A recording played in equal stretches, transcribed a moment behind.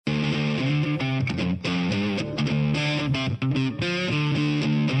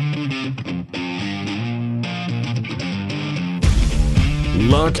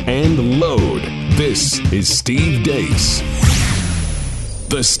lock, and load. This is Steve Deace.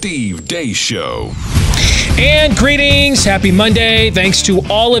 The Steve Deace Show. And greetings. Happy Monday. Thanks to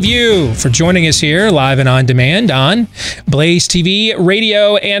all of you for joining us here live and on demand on Blaze TV,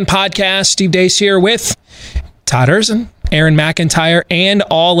 radio, and podcast. Steve Deace here with Todd Erzen, Aaron McIntyre, and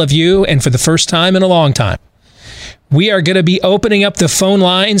all of you. And for the first time in a long time, we are going to be opening up the phone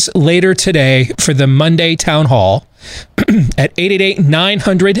lines later today for the Monday Town Hall at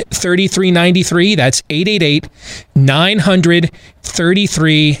 888-900-3393. That's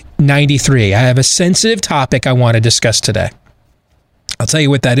 888-900-3393. I have a sensitive topic I want to discuss today. I'll tell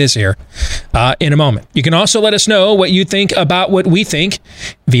you what that is here in a moment. You can also let us know what you think about what we think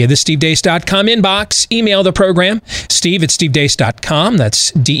via the stevedeace.com inbox. Email the program, steve@stevedeace.com.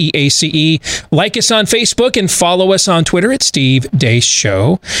 That's DEACE. Like us on Facebook and follow us on Twitter at Steve Deace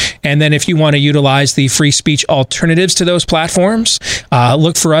Show. And then if you want to utilize the free speech alternatives to those platforms,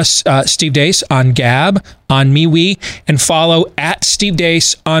 look for us, Steve Deace, on Gab, on MeWe, and follow at Steve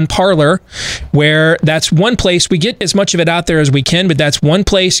Deace on Parler, where that's one place we get as much of it out there as we can, but that's one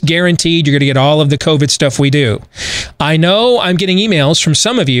place guaranteed you're going to get all of the COVID stuff we do. I know I'm getting emails from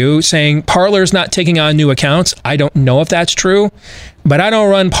some of you saying Parler's not taking on new accounts. I don't know if that's true, but I don't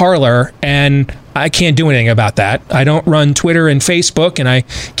run Parler, and I can't do anything about that. I don't run Twitter and Facebook, and I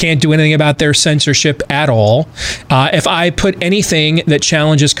can't do anything about their censorship at all. If I put anything that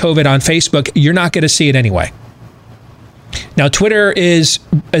challenges COVID on Facebook, you're not going to see it anyway. Now, Twitter is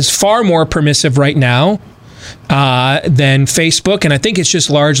far more permissive right now than Facebook, and I think it's just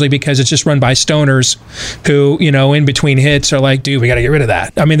largely because it's just run by stoners who, you know, in between hits are like, dude, we got to get rid of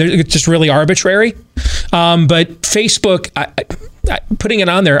that. I mean, it's just really arbitrary. But Facebook, putting it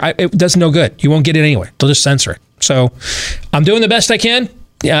on there, it does no good. You won't get it anyway. They'll just censor it. So I'm doing the best I can.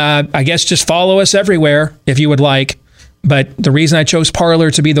 I guess just follow us everywhere if you would like. But the reason I chose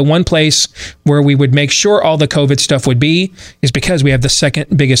Parler to be the one place where we would make sure all the COVID stuff would be is because we have the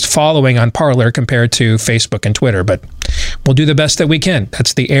second biggest following on Parler compared to Facebook and Twitter. But we'll do the best that we can.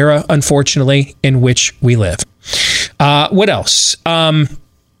 That's the era, unfortunately, in which we live. What else? On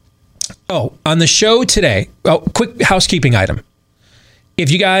the show today, quick housekeeping item.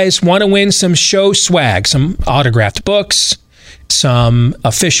 If you guys want to win some show swag, some autographed books, some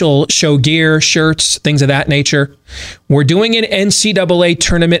official show gear, shirts, things of that nature, we're doing an NCAA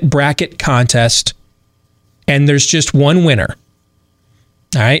tournament bracket contest, and there's just one winner.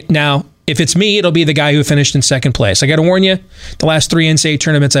 All right. Now, if it's me, it'll be the guy who finished in second place. I got to warn you, the last 3 NCAA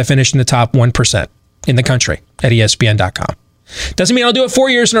tournaments, I finished in the top 1% in the country at ESPN.com. Doesn't mean I'll do it 4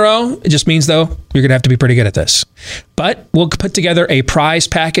 years in a row. It just means, though, you're going to have to be pretty good at this. But we'll put together a prize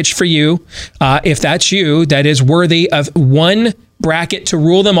package for you. If that's you, that is worthy of one bracket to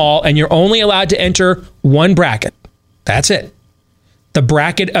rule them all, and you're only allowed to enter one bracket. That's it. The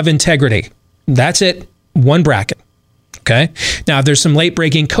bracket of integrity. That's it. One bracket. Okay? Now, if there's some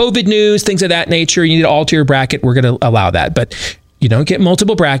late-breaking COVID news, things of that nature, you need to alter your bracket, we're going to allow that. But you don't get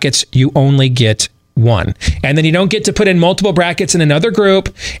multiple brackets. You only get one. And then you don't get to put in multiple brackets in another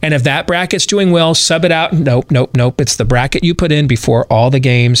group. And if that bracket's doing well, sub it out. Nope. It's the bracket you put in before all the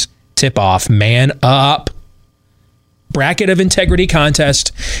games tip off. Man up. Bracket of Integrity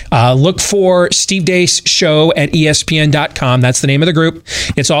contest. Look for Steve Deace Show at ESPN.com. That's the name of the group.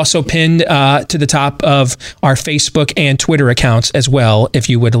 It's also pinned to the top of our Facebook and Twitter accounts as well, if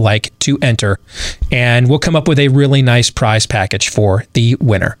you would like to enter. And we'll come up with a really nice prize package for the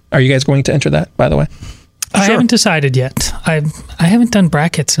winner. Are you guys going to enter that, by the way? I haven't decided yet. I haven't done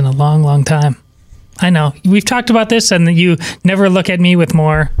brackets in a long, long time. I know. We've talked about this, and you never look at me with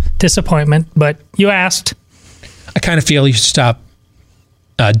more disappointment, but you asked. I kind of feel you should stop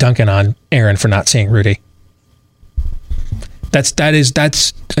dunking on Aaron for not seeing Rudy. That's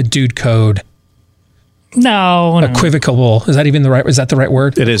a dude code. No. Equivocal. Is that even the right? Is that the right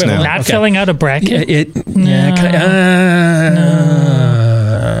word? It is now. Not filling out a bracket. No.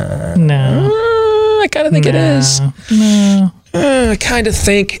 I kind of think it is. No. I kind of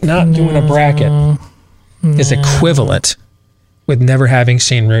think not doing a bracket is equivalent with never having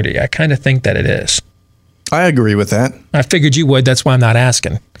seen Rudy. I kind of think that it is. I agree with that. I figured you would. That's why I'm not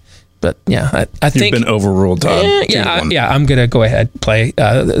asking. But yeah, I think you've been overruled, Todd. I'm gonna go ahead play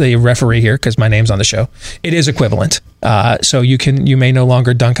the referee here because my name's on the show. It is equivalent. So you may no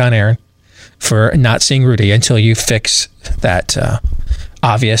longer dunk on Aaron for not seeing Rudy until you fix that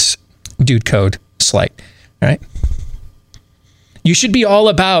obvious dude code slight. All right. You should be all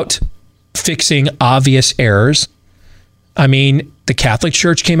about fixing obvious errors I mean, the Catholic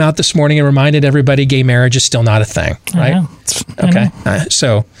Church came out this morning and reminded everybody gay marriage is still not a thing, right? Okay.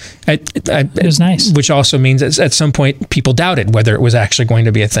 So it was nice. Which also means at some point people doubted whether it was actually going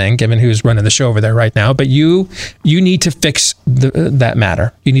to be a thing, given who's running the show over there right now. But you need to fix that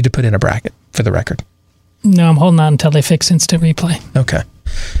matter. You need to put in a bracket for the record. No, I'm holding on until they fix instant replay. Okay.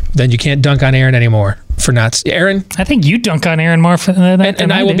 Then you can't dunk on Aaron anymore for not... Aaron? I think you dunk on Aaron more for that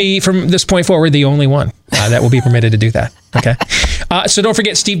and I will be, from this point forward, the only one that will be permitted to do that. Okay. So don't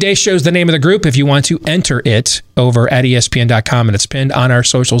forget, Steve Deace Show is the name of the group if you want to enter it over at ESPN.com, and it's pinned on our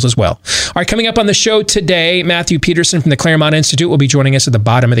socials as well. All right, coming up on the show today, Matthew Peterson from the Claremont Institute will be joining us at the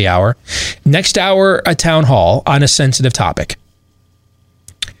bottom of the hour. Next hour, a town hall on a sensitive topic.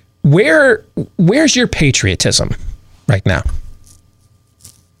 Where's your patriotism right now?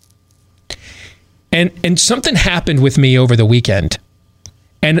 And something happened with me over the weekend,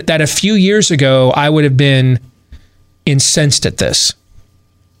 and that a few years ago I would have been incensed at this.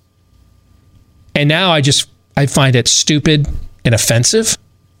 And now I find it stupid and offensive.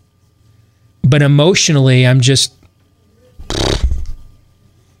 But emotionally, I'm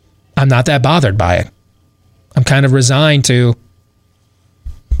not that bothered by it. I'm kind of resigned to,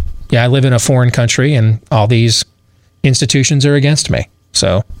 I live in a foreign country and all these institutions are against me.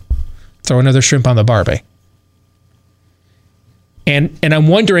 So throw another shrimp on the Barbie. And I'm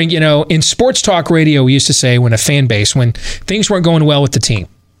wondering, in sports talk radio, we used to say when things weren't going well with the team,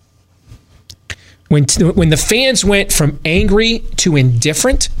 when the fans went from angry to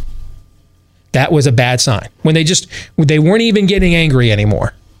indifferent, that was a bad sign. When they weren't even getting angry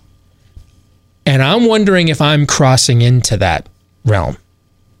anymore. And I'm wondering if I'm crossing into that realm.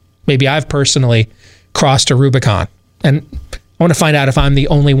 Maybe I've personally crossed a Rubicon. And I want to find out if I'm the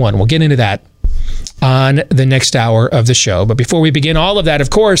only one. We'll get into that on the next hour of the show. But before we begin all of that,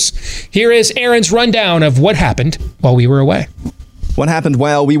 of course, here is Aaron's rundown of what happened while we were away. What happened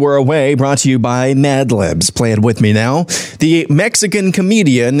while we were away, brought to you by Mad Libs. Play it with me now. The Mexican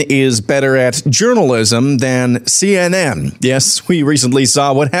comedian is better at journalism than CNN. Yes, we recently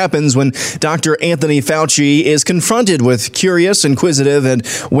saw what happens when Dr. Anthony Fauci is confronted with curious, inquisitive, and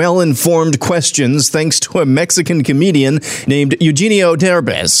well-informed questions thanks to a Mexican comedian named Eugenio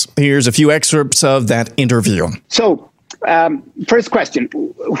Derbez. Here's a few excerpts of that interview. So, first question,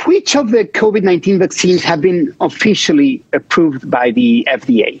 which of the COVID-19 vaccines have been officially approved by the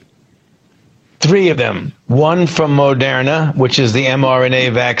FDA? 3 of them. One from Moderna, which is the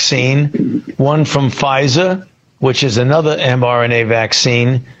mRNA vaccine. One from Pfizer, which is another mRNA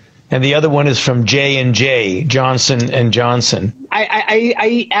vaccine. And the other one is from J&J, Johnson & Johnson.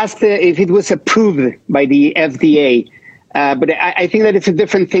 I asked if it was approved by the FDA. But I think that it's a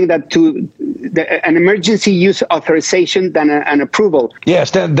different thing an emergency use authorization than an approval.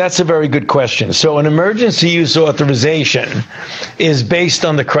 Yes, that's a very good question. So an emergency use authorization is based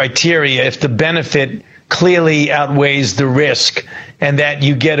on the criteria if the benefit clearly outweighs the risk and that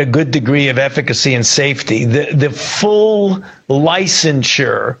you get a good degree of efficacy and safety. The full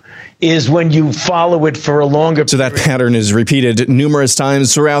licensure is when you follow it for a longer period. So that pattern is repeated numerous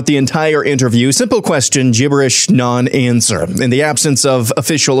times throughout the entire interview. Simple question, gibberish, non-answer. In the absence of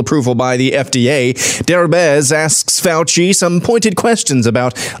official approval by the FDA, Derbez asks Fauci some pointed questions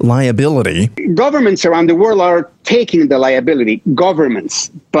about liability. Governments around the world are taking the liability, governments,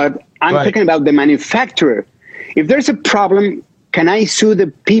 but I'm talking about the manufacturer. If there's a problem, can I sue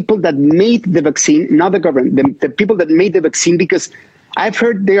the people that made the vaccine, not the government, the people that made the vaccine? Because I've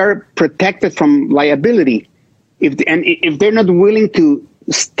heard they are protected from liability. If they're not willing to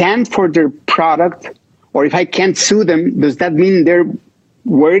stand for their product, or if I can't sue them, does that mean they're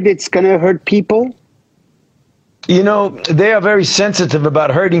worried it's going to hurt people? They are very sensitive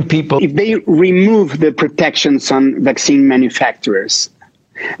about hurting people. If they remove the protections on vaccine manufacturers,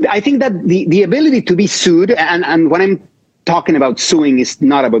 I think that the ability to be sued, and when I'm talking about suing is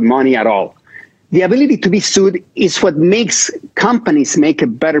not about money at all. The ability to be sued is what makes companies make a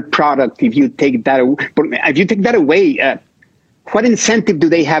better product. If you take that away, what incentive do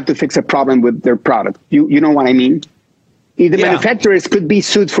they have to fix a problem with their product? You know what I mean? The manufacturers could be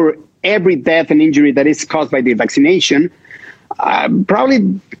sued for every death and injury that is caused by the vaccination.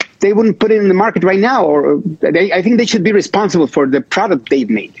 Probably they wouldn't put it in the market right now, or I think they should be responsible for the product they've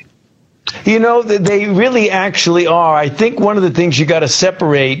made. They really actually are. I think one of the things you got to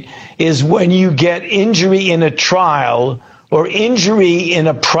separate is when you get injury in a trial or injury in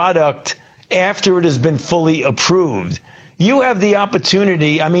a product after it has been fully approved. You have the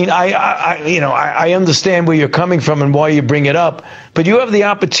opportunity. I mean, I understand where you're coming from and why you bring it up, but you have the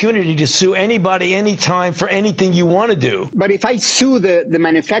opportunity to sue anybody, anytime, for anything you want to do. But if I sue the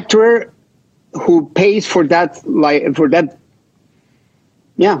manufacturer, who pays for that, for that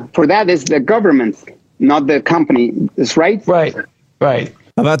is the government, not the company. Is right? Right.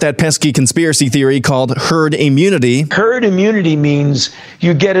 About that pesky conspiracy theory called herd immunity. Herd immunity means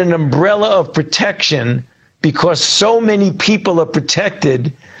you get an umbrella of protection because so many people are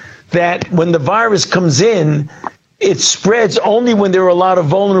protected that when the virus comes in, it spreads only when there are a lot of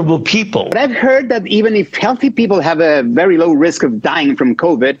vulnerable people. But I've heard that even if healthy people have a very low risk of dying from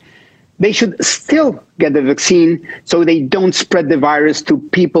COVID, they should still get the vaccine so they don't spread the virus to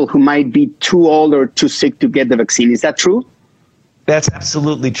people who might be too old or too sick to get the vaccine. Is that true? That's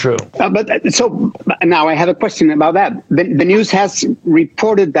absolutely true. So now I have a question about that. The news has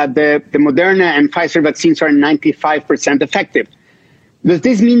reported that the Moderna and Pfizer vaccines are 95% effective. Does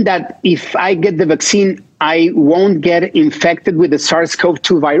this mean that if I get the vaccine, I won't get infected with the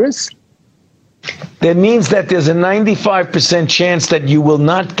SARS-CoV-2 virus? That means that there's a 95% chance that you will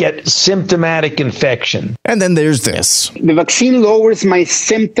not get symptomatic infection. And then there's this. The vaccine lowers my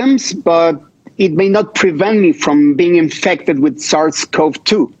symptoms, but it may not prevent me from being infected with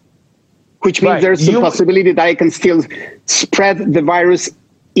SARS-CoV-2, which means there's a possibility that I can still spread the virus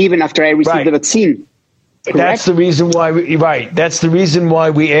even after I receive the vaccine. Correct? That's the reason why That's the reason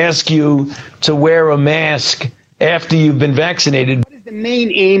why we ask you to wear a mask after you've been vaccinated. What is the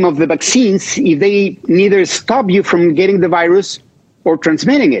main aim of the vaccines if they neither stop you from getting the virus or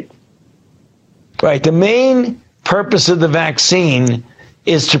transmitting it? Right. The main purpose of the vaccine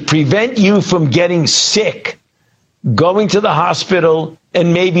is to prevent you from getting sick, going to the hospital,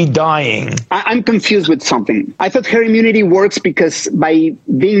 and maybe dying. I'm confused with something. I thought herd immunity works because by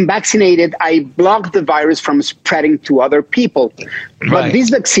being vaccinated, I block the virus from spreading to other people. But this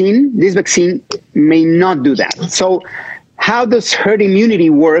vaccine may not do that. So how does herd immunity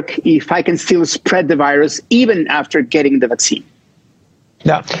work if I can still spread the virus even after getting the vaccine?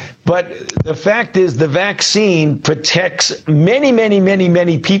 Now, but the fact is the vaccine protects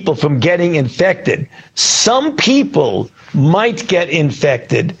many people from getting infected. Some people might get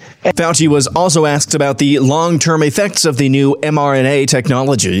infected. Fauci was also asked about the long-term effects of the new mRNA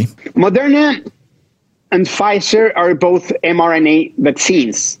technology. Moderna and Pfizer are both mRNA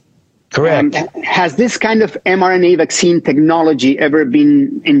vaccines. Correct. Has this kind of mRNA vaccine technology ever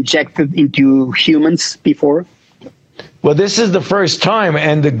been injected into humans before? Well, this is the first time,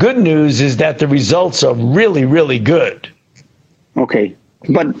 and the good news is that the results are really, really good. Okay.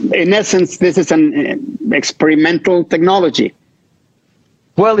 But in essence, this is an experimental technology.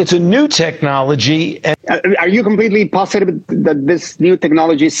 Well, it's a new technology. And are you completely positive that this new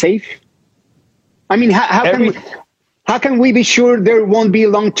technology is safe? I mean, how can we be sure there won't be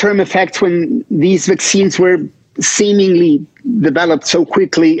long-term effects when these vaccines were seemingly developed so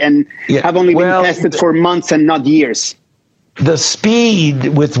quickly and have only been tested for months and not years? The speed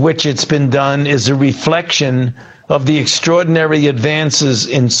with which it's been done is a reflection of the extraordinary advances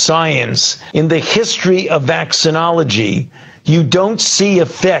in science. In the history of vaccinology, you don't see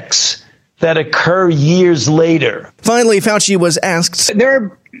effects that occur years later. Finally, Fauci was asked,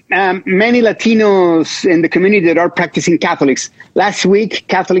 there are many Latinos in the community that are practicing Catholics. Last week,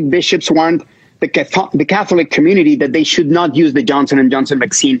 Catholic bishops warned the Catholic community that they should not use the Johnson & Johnson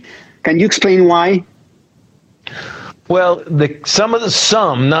vaccine. Can you explain why? Well,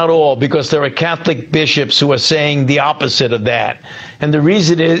 some, not all, because there are Catholic bishops who are saying the opposite of that. And the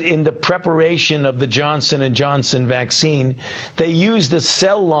reason is in the preparation of the Johnson & Johnson vaccine, they used a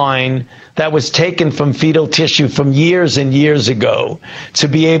cell line that was taken from fetal tissue from years and years ago to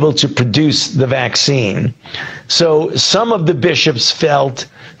be able to produce the vaccine. So some of the bishops felt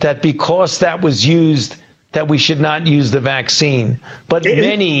that because that was used, that we should not use the vaccine. But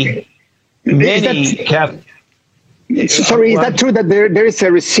many Catholic... Sorry, is that true that there is a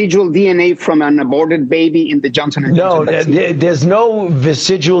residual DNA from an aborted baby in the Johnson & Johnson vaccine? No, there's no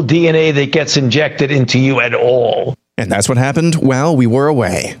residual DNA that gets injected into you at all. And that's what happened while we were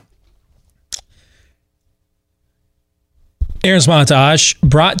away. Aaron's Montage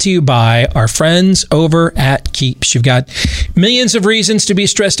brought to you by our friends over at Keeps. You've got millions of reasons to be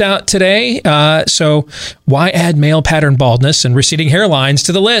stressed out today. So why add male pattern baldness and receding hairlines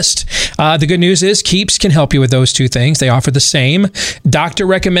to the list? The good news is Keeps can help you with those two things. They offer the same doctor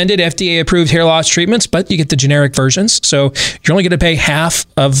recommended FDA approved hair loss treatments, but you get the generic versions. So you're only going to pay half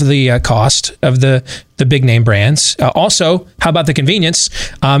of the cost of the the big name brands. Also, how about the convenience?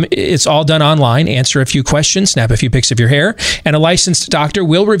 It's all done online. Answer a few questions, snap a few pics of your hair, and a licensed doctor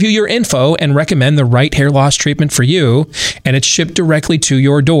will review your info and recommend the right hair loss treatment for you, and it's shipped directly to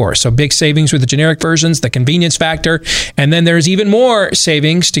your door. So big savings with the generic versions, the convenience factor, and then there's even more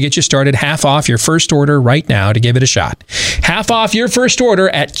savings to get you started. Half off your first order right now to give it a shot. Half off your first order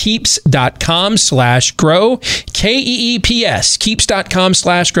at keeps.com/grow, KEEPS,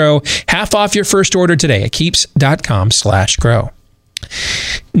 keeps.com/grow. Half off your first order today at keeps.com/grow.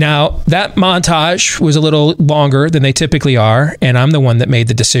 Now, that montage was a little longer than they typically are, and I'm the one that made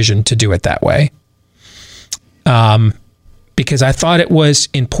the decision to do it that way. Because I thought it was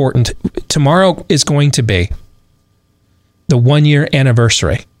important. Tomorrow is going to be the 1-year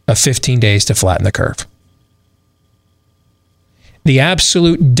anniversary of 15 days to flatten the curve. The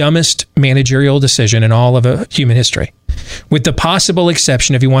absolute dumbest managerial decision in all of human history, with the possible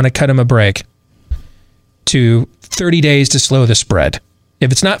exception, if you want to cut him a break, to 30 days to slow the spread.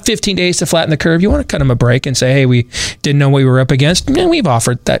 If it's not 15 days to flatten the curve, you want to cut them a break and say, hey, we didn't know what we were up against. And we've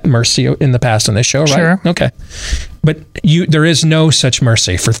offered that mercy in the past on this show, right? Sure. Okay. But there is no such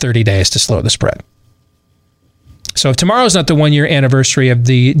mercy for 30 days to slow the spread. So if tomorrow's not the 1-year anniversary of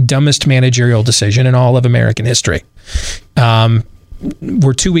the dumbest managerial decision in all of American history,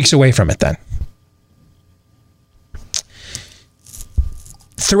 we're 2 weeks away from it then.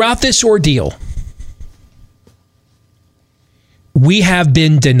 Throughout this ordeal, we have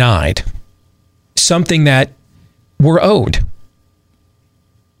been denied something that we're owed.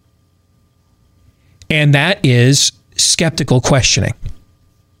 And that is skeptical questioning.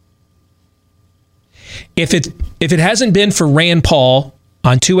 If it hasn't been for Rand Paul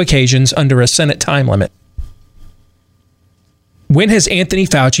on 2 occasions under a Senate time limit, when has Anthony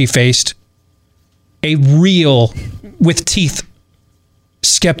Fauci faced a real, with teeth,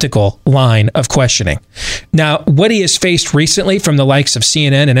 skeptical line of questioning? Now, what he has faced recently from the likes of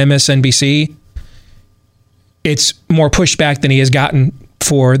CNN and MSNBC, it's more pushback than he has gotten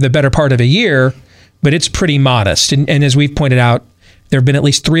for the better part of a year, but it's pretty modest. And as we've pointed out, there have been at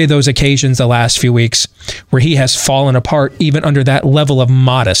least 3 of those occasions the last few weeks where he has fallen apart even under that level of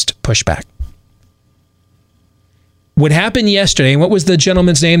modest pushback. What happened yesterday, and what was the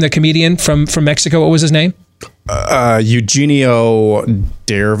gentleman's name, the comedian from Mexico, what was his name? Eugenio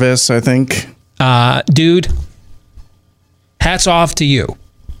Derbez, I think. Dude, hats off to you.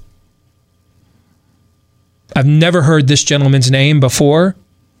 I've never heard this gentleman's name before,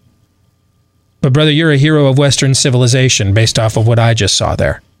 but brother, you're a hero of Western civilization based off of what I just saw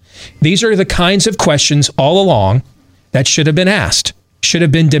there. These are the kinds of questions all along that should have been asked, should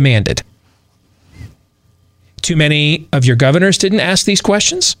have been demanded. Too many of your governors didn't ask these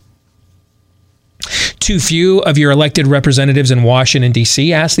questions. Too few of your elected representatives in Washington,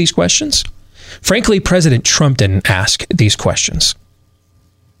 D.C. asked these questions. Frankly, President Trump didn't ask these questions.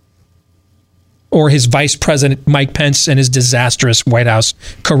 Or his Vice President Mike Pence and his disastrous White House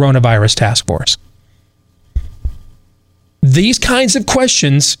coronavirus task force. These kinds of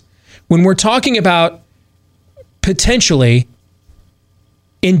questions, when we're talking about potentially,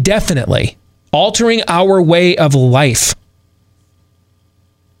 indefinitely, altering our way of life,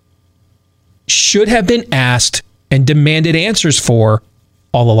 should have been asked and demanded answers for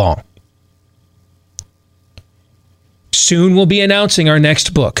all along. Soon we'll be announcing our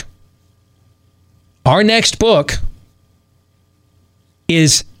next book. Our next book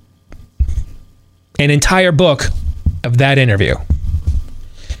is an entire book of that interview.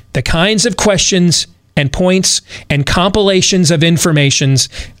 The kinds of questions and points and compilations of information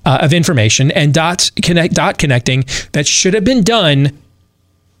and dot connecting that should have been done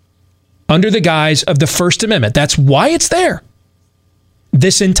under the guise of the First Amendment. That's why it's there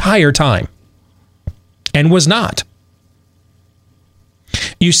this entire time and was not.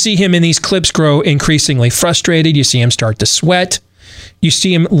 You see him in these clips grow increasingly frustrated. You see him start to sweat. You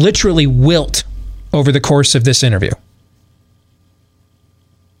see him literally wilt over the course of this interview.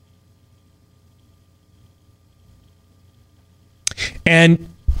 And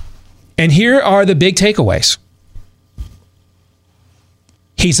here are the big takeaways.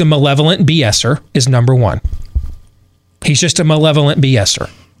 He's a malevolent BSer is number one. He's just a malevolent BSer.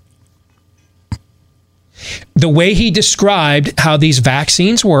 The way he described how these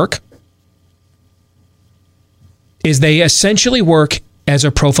vaccines work is they essentially work as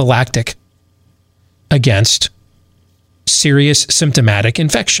a prophylactic against serious symptomatic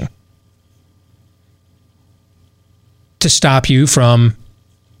infection to stop you from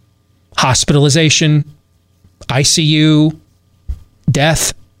hospitalization, ICU,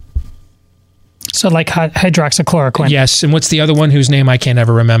 death. So like hydroxychloroquine. Yes, and what's the other one whose name I can't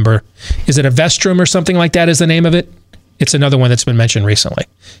ever remember? Is it Avestrum or something like that is the name of it? It's another one that's been mentioned recently.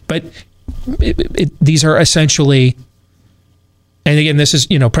 But these are essentially, and again, this is,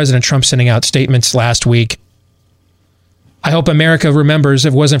 President Trump sending out statements last week. I hope America remembers,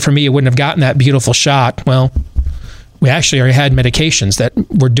 if it wasn't for me, it wouldn't have gotten that beautiful shot. Well, we actually already had medications that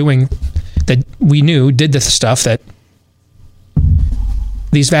were doing, that we knew did the stuff that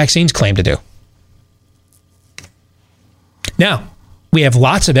these vaccines claim to do. Now, we have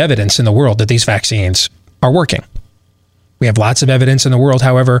lots of evidence in the world that these vaccines are working. We have lots of evidence in the world,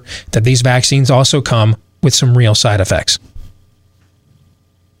 however, that these vaccines also come with some real side effects.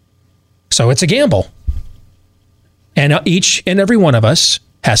 So it's a gamble. And each and every one of us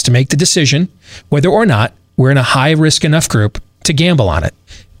has to make the decision whether or not we're in a high-risk enough group to gamble on it.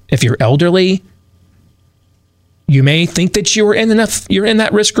 If you're elderly, you may think that you're in that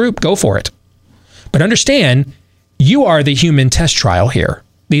risk group, go for it. But understand, you are the human test trial here.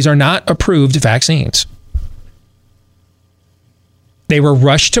 These are not approved vaccines. They were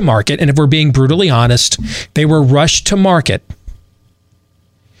rushed to market, and if we're being brutally honest, they were rushed to market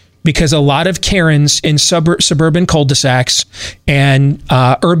because a lot of Karens in suburban cul-de-sacs and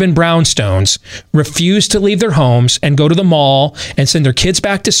urban brownstones refuse to leave their homes and go to the mall and send their kids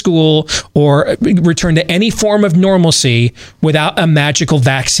back to school or return to any form of normalcy without a magical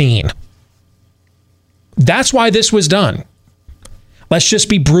vaccine. That's why this was done. Let's just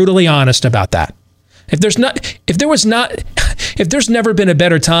be brutally honest about that. If there's never been a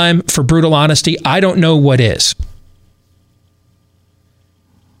better time for brutal honesty, I don't know what is.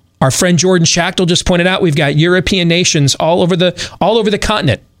 Our friend Jordan Schachtel just pointed out we've got European nations all over the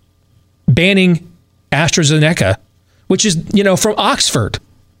continent banning AstraZeneca, which is, from Oxford.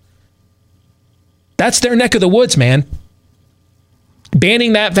 That's their neck of the woods, man.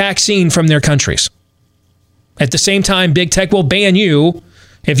 Banning that vaccine from their countries. At the same time, big tech will ban you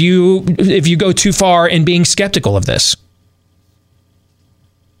if you go too far in being skeptical of this.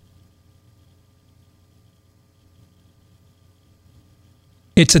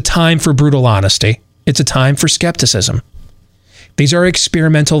 It's a time for brutal honesty. It's a time for skepticism. These are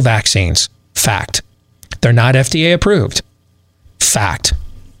experimental vaccines. Fact. They're not FDA approved. Fact.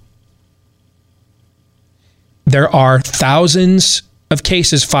 There are thousands of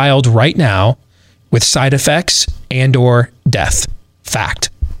cases filed right now with side effects and or death. Fact.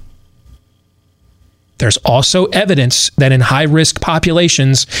 There's also evidence that in high-risk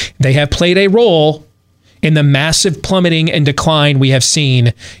populations, they have played a role in the massive plummeting and decline we have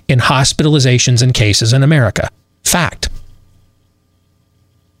seen in hospitalizations and cases in America. Fact.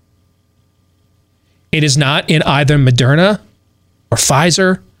 It is not in either Moderna or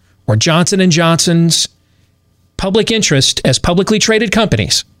Pfizer or Johnson & Johnson's public interest as publicly traded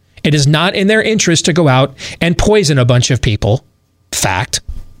companies. It is not in their interest to go out and poison a bunch of people. Fact.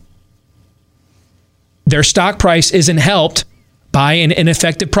 Their stock price isn't helped by an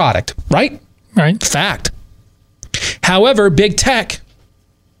ineffective product, right? Right. Fact. However, big tech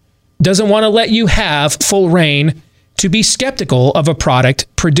doesn't want to let you have full reign to be skeptical of a product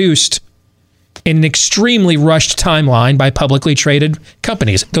produced in an extremely rushed timeline by publicly traded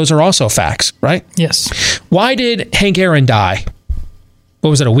companies. Those are also facts, right? Yes. Why did Hank Aaron die? What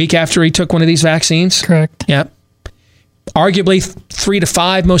was it, a week after he took one of these vaccines? Correct. Yep. Arguably 3 to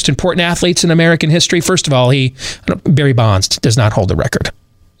 5 most important athletes in American history. First of all, Barry Bonds does not hold the record.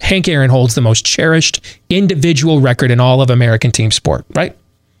 Hank Aaron holds the most cherished individual record in all of American team sport, right?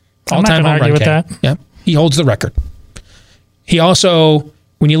 All-time home run king. That. Yeah, he holds the record. He also,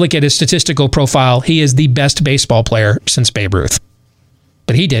 when you look at his statistical profile, he is the best baseball player since Babe Ruth.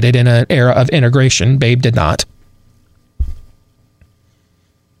 But he did it in an era of integration. Babe did not.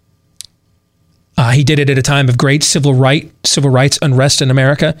 He did it at a time of great civil rights unrest in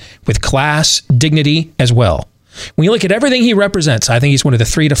America with class, dignity as well. When you look at everything he represents, I think he's one of the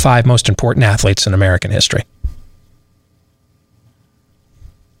 3 to 5 most important athletes in American history.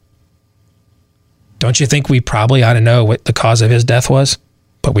 Don't you think we probably ought to know what the cause of his death was?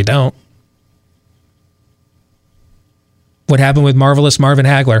 But we don't. What happened with marvelous Marvin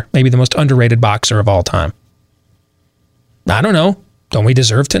Hagler, maybe the most underrated boxer of all time? I don't know. Don't we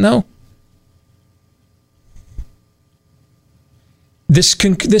deserve to know? This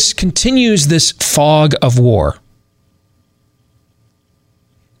continues this fog of war.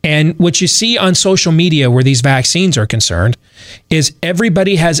 And what you see on social media where these vaccines are concerned is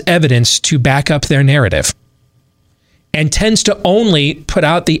everybody has evidence to back up their narrative and tends to only put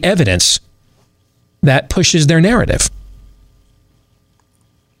out the evidence that pushes their narrative.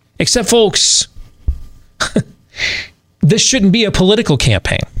 Except, folks, this shouldn't be a political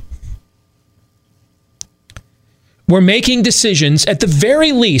campaign. we're making decisions at the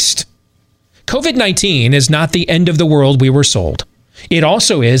very least. COVID-19 is not the end of the world we were sold. It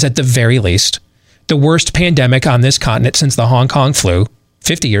also is, at the very least, the worst pandemic on this continent since the Hong Kong flu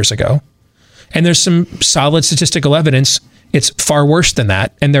 50 years ago. And there's some solid statistical evidence it's far worse than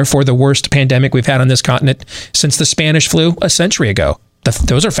that, and therefore the worst pandemic we've had on this continent since the Spanish flu a century ago.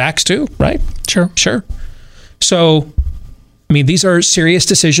 Those are facts too, right? Sure. So, I mean, these are serious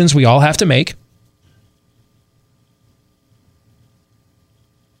decisions we all have to make.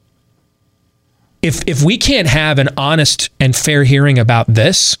 If we can't have an honest and fair hearing about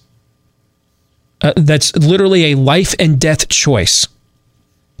this, that's literally a life and death choice,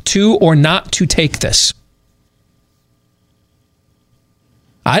 to or not to take this.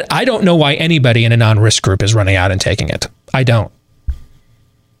 I don't know why anybody in a non-risk group is running out and taking it. I don't.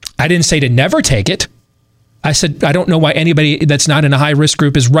 I didn't say to never take it. I said I don't know why anybody that's not in a high-risk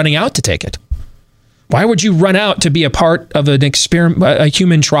group is running out to take it. Why would you run out to be a part of an experiment, a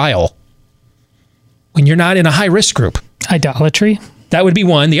human trial, when you're not in a high-risk group? Idolatry. That would be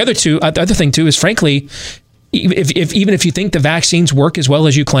one. The other thing too is, frankly, even if you think the vaccines work as well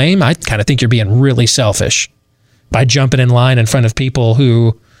as you claim, I kind of think you're being really selfish by jumping in line in front of people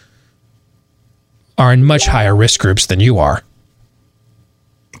who are in much higher risk groups than you are.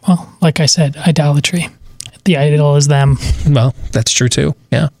 Well, like I said, idolatry. The idol is them. Well, that's true too.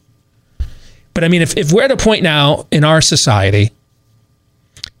 Yeah. But I mean, if we're at a point now in our society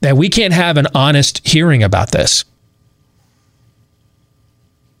that we can't have an honest hearing about this,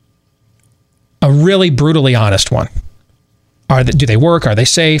 a really brutally honest one. Do they work? Are they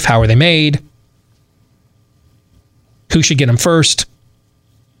safe? How are they made? Who should get them first?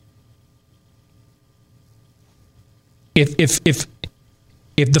 If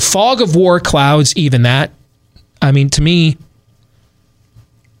the fog of war clouds even that, I mean, to me,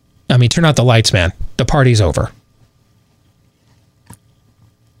 turn out the lights, man. The party's over.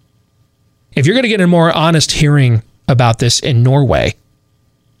 If you're going to get a more honest hearing about this in Norway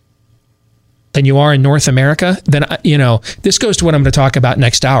than you are in North America, then, this goes to what I'm going to talk about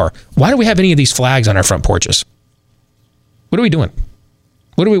next hour. Why do we have any of these flags on our front porches? What are we doing?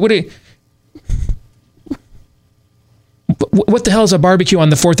 What the hell is a barbecue on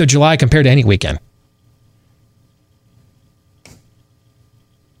the 4th of July compared to any weekend? I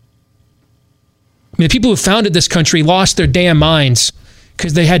mean, the people who founded this country lost their damn minds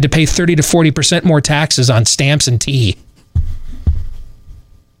because they had to pay 30 to 40% more taxes on stamps and tea.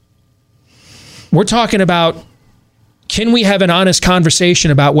 We're talking about, can we have an honest conversation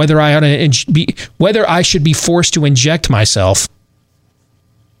about whether I should be forced to inject myself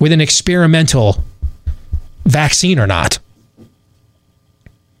with an experimental vaccine or not?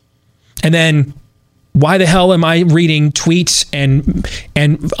 And then, why the hell am I reading tweets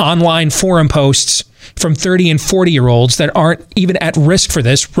and online forum posts from 30 and 40-year-olds that aren't even at risk for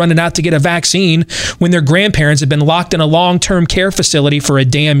this, running out to get a vaccine when their grandparents have been locked in a long-term care facility for a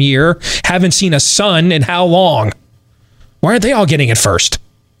damn year, haven't seen a son in how long? Why aren't they all getting it first?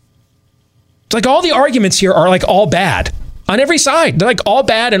 It's like all the arguments here are like all bad on every side. They're like all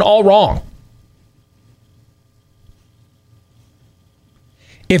bad and all wrong.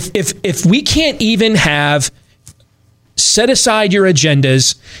 If we can't even have set aside your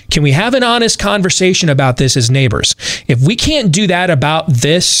agendas, can we have an honest conversation about this as neighbors? If we can't do that about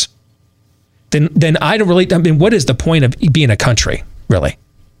this, then I mean, what is the point of being a country, really?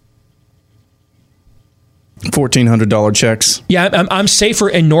 $1,400 checks. Yeah, I'm safer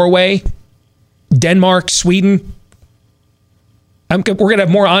in Norway, Denmark, Sweden. We're going to have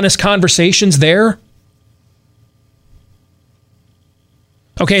more honest conversations there.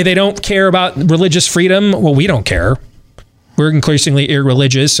 Okay, they don't care about religious freedom. Well, we don't care. We're increasingly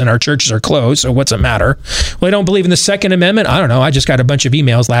irreligious and our churches are closed, so what's it matter? Well, they don't believe in the Second Amendment. I don't know. I just got a bunch of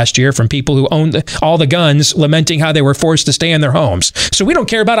emails last year from people who owned all the guns lamenting how they were forced to stay in their homes. So we don't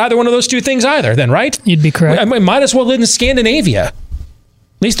care about either one of those two things either then, right? You'd be correct. I mean, might as well live in Scandinavia. At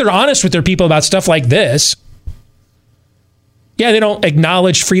least they're honest with their people about stuff like this. Yeah, they don't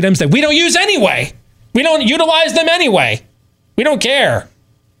acknowledge freedoms that we don't use anyway. We don't utilize them anyway. We don't care.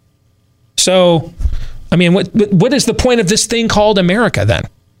 So, I mean, what is the point of this thing called America then?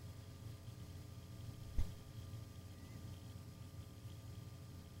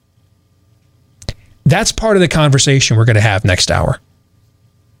 That's part of the conversation we're going to have next hour.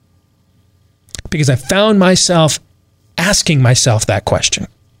 Because I found myself asking myself that question.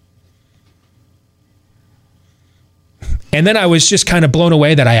 And then I was just kind of blown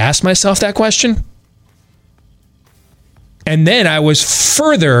away that I asked myself that question. And then I was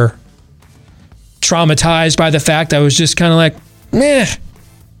further traumatized by the fact I was just kind of like,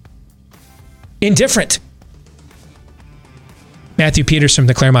 indifferent. Matthew Peterson from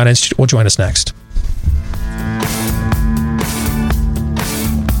the Claremont Institute will join us next.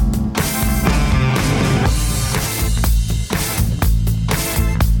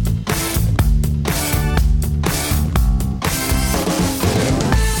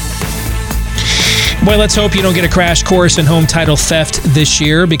 Boy, let's hope you don't get a crash course in home title theft this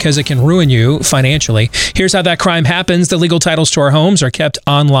year, because it can ruin you financially. Here's how that crime happens. The legal titles to our homes are kept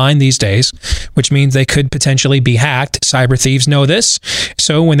online these days, which means they could potentially be hacked. Cyber thieves know this.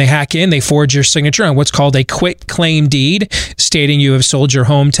 So when they hack in, they forge your signature on what's called a quit claim deed, stating you have sold your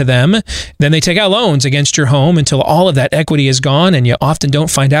home to them. Then they take out loans against your home until all of that equity is gone, and you often don't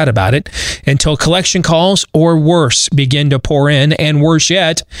find out about it until collection calls or worse begin to pour in. And worse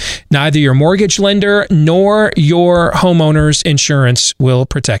yet, neither your mortgage lender nor your homeowner's insurance will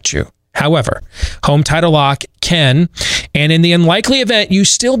protect you. However, Home Title Lock can, and in the unlikely event you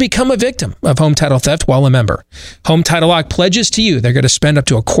still become a victim of home title theft while a member, Home Title Lock pledges to you they're going to spend up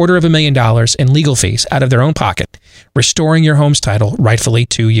to $250,000 in legal fees out of their own pocket, restoring your home's title rightfully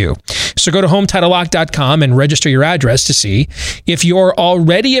to you. So go to HometitleLock.com and register your address to see if you're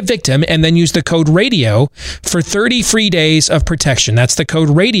already a victim, and then use the code RADIO for 30 free days of protection. That's the code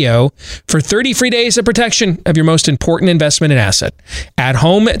RADIO for 30 free days of protection of your most important investment and asset at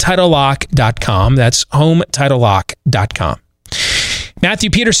HometitleLock.com. That's HometitleLock.com. Matthew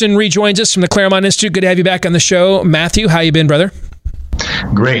Peterson rejoins us from the Claremont Institute. Good to have you back on the show. Matthew, how you been, brother?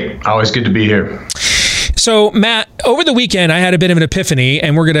 Great. Always good to be here. So, Matt, over the weekend, I had a bit of an epiphany,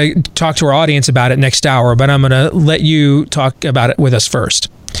 and we're going to talk to our audience about it next hour, but I'm going to let you talk about it with us first.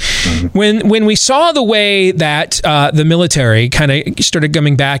 When we saw the way that the military kind of started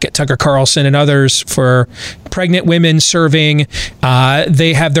coming back at Tucker Carlson and others for pregnant women serving,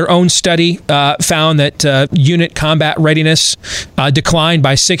 they have their own study found that unit combat readiness declined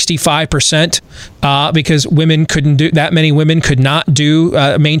by 65% because women couldn't do that. Many women could not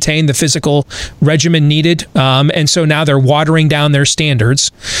maintain the physical regimen needed, and so now they're watering down their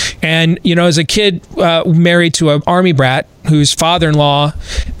standards. And as a kid married to an Army brat whose father-in-law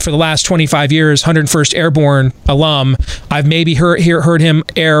for the last 25 years, 101st Airborne alum, I've maybe heard him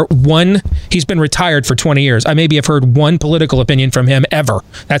air one. He's been retired for 20 years. I maybe have heard one political opinion from him ever.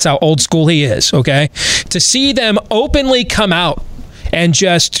 That's how old school he is, okay? To see them openly come out and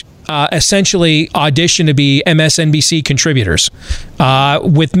just essentially audition to be MSNBC contributors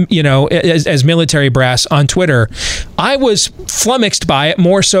with, as military brass on Twitter, I was flummoxed by it,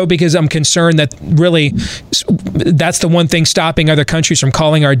 more so because I'm concerned that really that's the one thing stopping other countries from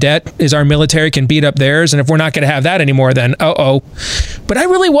calling our debt is our military can beat up theirs. And if we're not going to have that anymore, then But I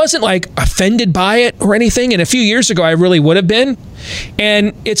really wasn't offended by it or anything. And a few years ago, I really would have been.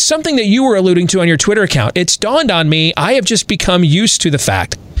 And it's something that you were alluding to on your Twitter account. It's dawned on me, I have just become used to the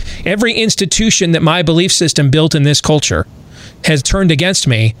fact every institution that my belief system built in this culture has turned against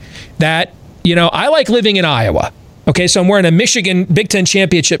me, that, I like living in Iowa. Okay, so I'm wearing a Michigan Big Ten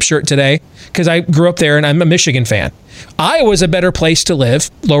championship shirt today because I grew up there and I'm a Michigan fan. Iowa's a better place to live,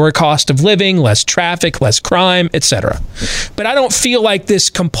 lower cost of living, less traffic, less crime, etc. But I don't feel like this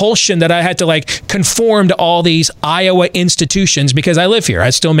compulsion that I had to conform to all these Iowa institutions because I live here. I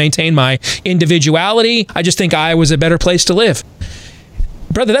still maintain my individuality. I just think Iowa's a better place to live.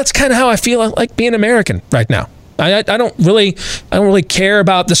 Brother, that's kind of how I feel like being American right now. I don't really care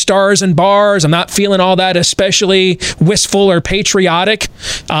about the stars and bars. I'm not feeling all that especially wistful or patriotic.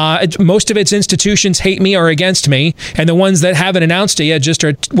 Most of its institutions hate me or against me, and the ones that haven't announced it yet just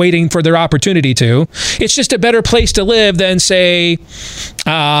are waiting for their opportunity to. It's just a better place to live than, say,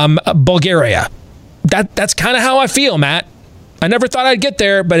 Bulgaria. That's kind of how I feel, Matt. I never thought I'd get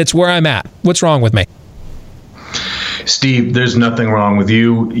there, but it's where I'm at. What's wrong with me? Steve, there's nothing wrong with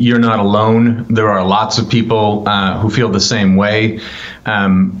you. You're not alone. There are lots of people who feel the same way.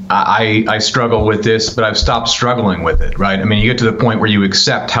 I struggle with this, but I've stopped struggling with it, right? I mean, you get to the point where you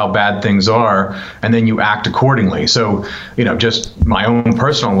accept how bad things are, and then you act accordingly. So, just my own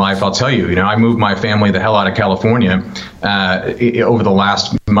personal life, I'll tell you, I moved my family the hell out of California over the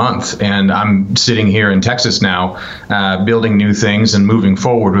last month, and I'm sitting here in Texas now, building new things and moving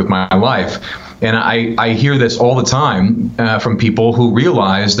forward with my life. And I hear this all the time from people who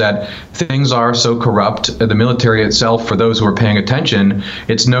realize that things are so corrupt. The military itself, for those who are paying attention,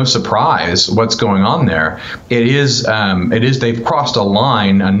 it's no surprise what's going on there. It is they've crossed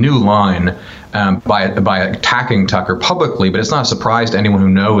a new line by attacking Tucker publicly, but it's not a surprise to anyone who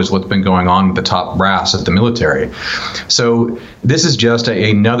knows what's been going on with the top brass at the military. So this is just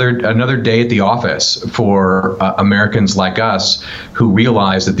another day at the office for Americans like us who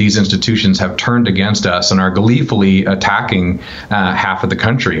realize that these institutions have turned against us and are gleefully attacking half of the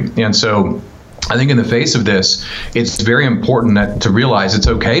country. And so I think in the face of this, it's very important to realize it's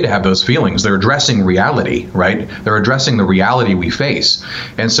okay to have those feelings. They're addressing reality, right? They're addressing the reality we face.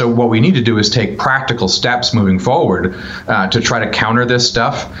 And so what we need to do is take practical steps moving forward to try to counter this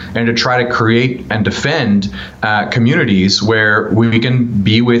stuff and to try to create and defend communities where we can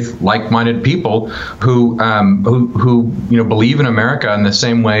be with like-minded people who believe in America in the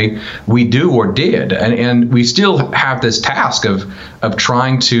same way we do or did. And we still have this task of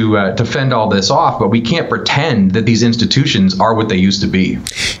trying to fend all this off, but we can't pretend that these institutions are what they used to be.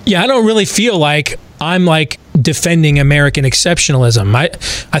 Yeah, I don't really feel like I'm like defending American exceptionalism.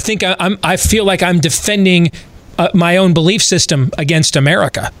 I think I feel like I'm defending my own belief system against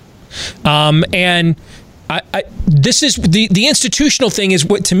America. And this is the institutional thing is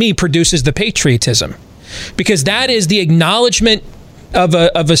what to me produces the patriotism, because that is the acknowledgement of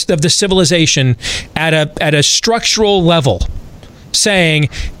the civilization at a structural level, saying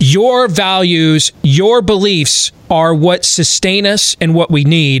your values, your beliefs are what sustain us and what we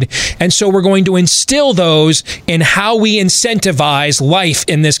need. And so we're going to instill those in how we incentivize life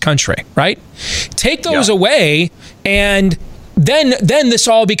in this country, right? Take those away, and then this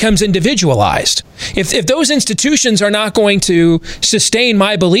all becomes individualized. If those institutions are not going to sustain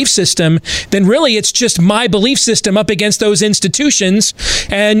my belief system, then really it's just my belief system up against those institutions.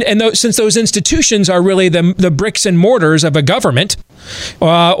 And since those institutions are really the bricks and mortars of a government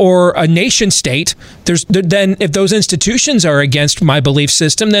or a nation state, then if those institutions are against my belief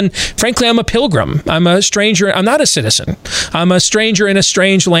system, then frankly, I'm a pilgrim. I'm a stranger. I'm not a citizen. I'm a stranger in a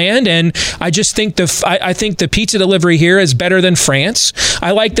strange land. And I just think I think the pizza delivery here is better than France.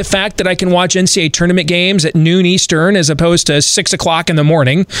 I like the fact that I can watch NCAA tournament games at noon Eastern as opposed to 6 o'clock in the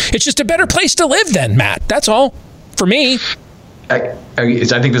morning. It's just a better place to live then, Matt. That's all for me. I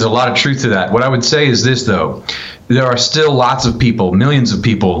think there's a lot of truth to that. What I would say is this, though. There are still lots of people, millions of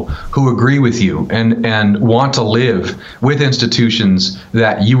people, who agree with you and want to live with institutions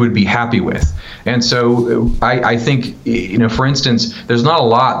that you would be happy with. And so I think, for instance, there's not a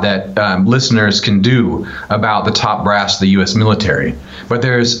lot that listeners can do about the top brass of the U.S. military, but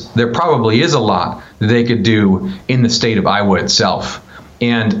there probably is a lot that they could do in the state of Iowa itself.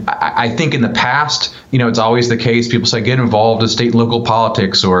 And I think in the past, it's always the case. People say get involved in state and local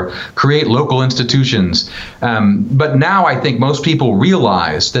politics or create local institutions. But now I think most people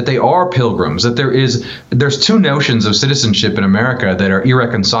realize that they are pilgrims, that there's two notions of citizenship in America that are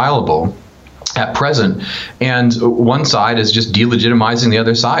irreconcilable at present, and one side is just delegitimizing the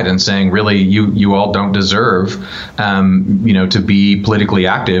other side and saying, really, you all don't deserve, to be politically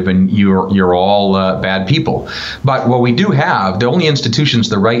active, and you're all bad people. But what we do have, the only institutions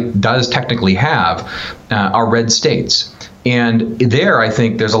the right does technically have, are red states. And there, I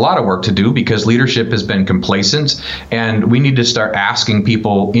think there's a lot of work to do because leadership has been complacent, and we need to start asking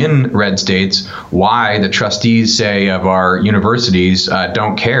people in red states why the trustees, say, of our universities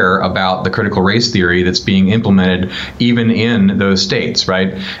don't care about the critical race theory that's being implemented even in those states,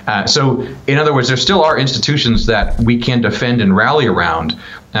 right? So, in other words, there still are institutions that we can defend and rally around.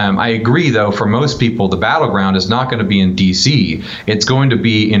 I agree, though, for most people, the battleground is not going to be in D.C. It's going to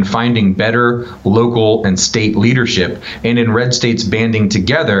be in finding better local and state leadership, and in red states banding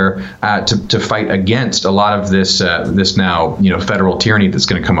together to fight against a lot of this now federal tyranny that's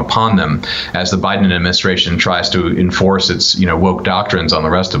going to come upon them as the Biden administration tries to enforce its woke doctrines on the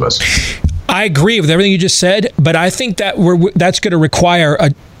rest of us. I agree with everything you just said, but I think that that's going to require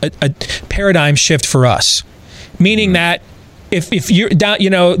a paradigm shift for us, meaning that. If you're down,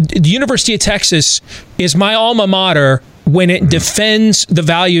 the University of Texas is my alma mater when it defends the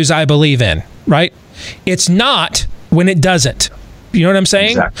values I believe in, right? It's not when it doesn't. You know what I'm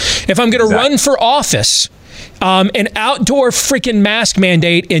saying? Exactly. If I'm going to run for office, an outdoor freaking mask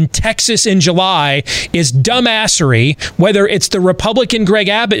mandate in Texas in July is dumbassery, whether it's the Republican Greg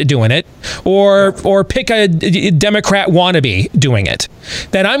Abbott doing it or pick a Democrat wannabe doing it.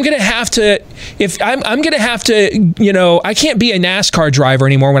 Then I'm going to have to, I can't be a NASCAR driver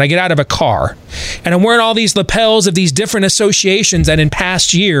anymore when I get out of a car and I'm wearing all these lapels of these different associations that in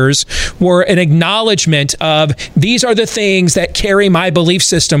past years were an acknowledgement of these are the things that carry my belief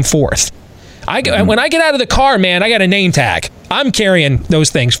system forth. When I get out of the car, man, I got a name tag. I'm carrying those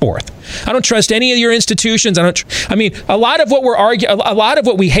things forth. I don't trust any of your institutions. A lot of what a lot of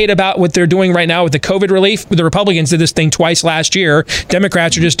what we hate about what they're doing right now with the COVID relief, the Republicans did this thing twice last year.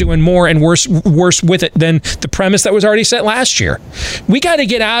 Democrats are just doing more and worse with it than the premise that was already set last year. We got to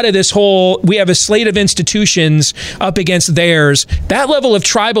get out of this whole, we have a slate of institutions up against theirs. That level of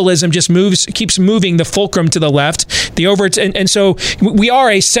tribalism just keeps moving the fulcrum to the left. And so we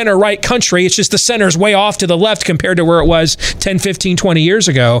are a center-right country. It's just the center's way off to the left compared to where it was 10, 15, 20 years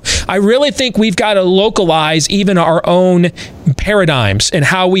ago. I really think we've got to localize even our own paradigms and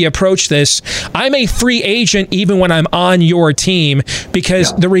how we approach this. I'm a free agent even when I'm on your team,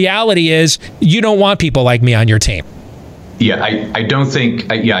 because the reality is you don't want people like me on your team. Yeah, I don't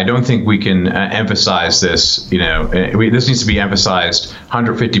think we can emphasize this. This needs to be emphasized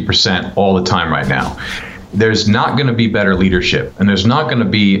 150% all the time right now. There's not going to be better leadership, and there's not going to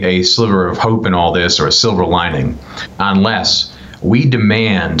be a sliver of hope in all this or a silver lining unless we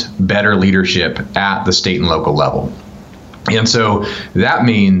demand better leadership at the state and local level. And so that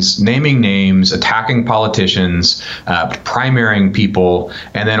means naming names, attacking politicians, primarying people,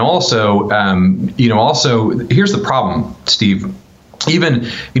 and then also, here's the problem, Steve. Even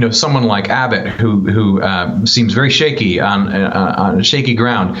someone like Abbott, who seems very shaky on shaky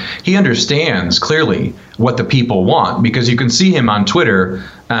ground, he understands clearly what the people want, because you can see him on Twitter,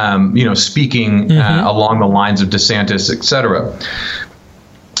 speaking along the lines of DeSantis, et cetera.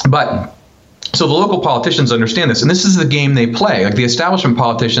 But so the local politicians understand this, and this is the game they play. Like the establishment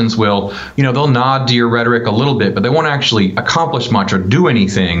politicians will, they'll nod to your rhetoric a little bit, but they won't actually accomplish much or do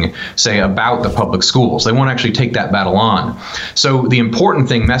anything, say, about the public schools. They won't actually take that battle on. So the important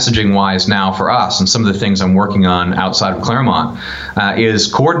thing messaging-wise now for us, and some of the things I'm working on outside of Claremont, is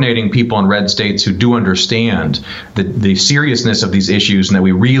coordinating people in red states who do understand the seriousness of these issues, and that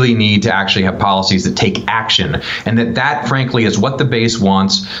we really need to actually have policies that take action, and that frankly is what the base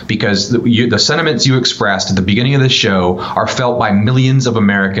wants, because the sentiments you expressed at the beginning of this show are felt by millions of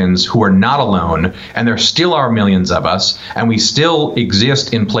Americans who are not alone, and there still are millions of us, and we still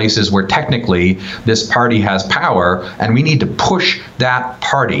exist in places where technically this party has power, and we need to push that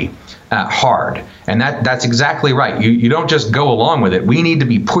party hard. And that's exactly right. You don't just go along with it. We need to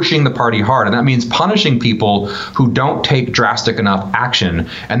be pushing the party hard, and that means punishing people who don't take drastic enough action,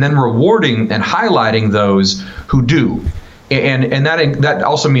 and then rewarding and highlighting those who do. And that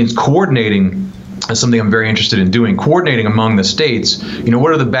also means coordinating. Is something I'm very interested in doing, coordinating among the states.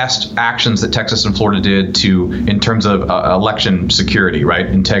 What are the best actions that Texas and Florida did in terms of election security, right?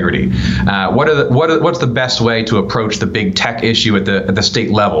 Integrity. What's the best way to approach the big tech issue at the state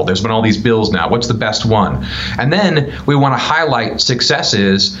level? There's been all these bills now. What's the best one? And then we want to highlight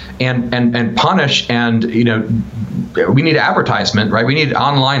successes and punish, and we need advertisement, right? We need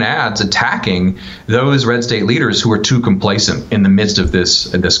online ads attacking those red state leaders who are too complacent in the midst of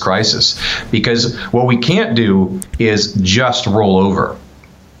this crisis, because what we can't do is just roll over.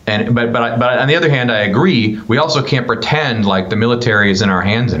 But on the other hand, I agree. We also can't pretend like the military is in our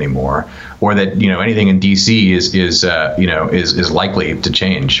hands anymore, or that anything in D.C. is likely to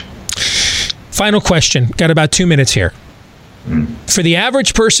change. Final question. Got about 2 minutes here. For the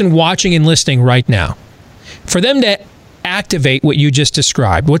average person watching and listening right now, for them to activate what you just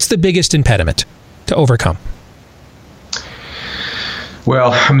described, what's the biggest impediment to overcome?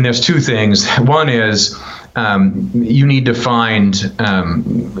 Well, there's two things. One is you need to find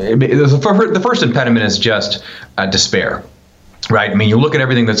the first impediment is just despair. Right. You look at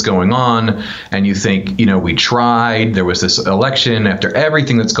everything that's going on and you think, we tried. There was this election after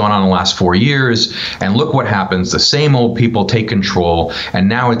everything that's gone on in the last 4 years. And look what happens. The same old people take control. And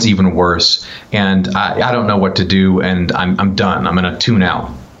now it's even worse. And I don't know what to do. And I'm done. I'm going to tune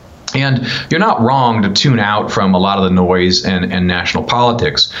out. And you're not wrong to tune out from a lot of the noise and national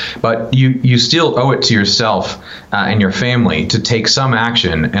politics, but you still owe it to yourself and your family to take some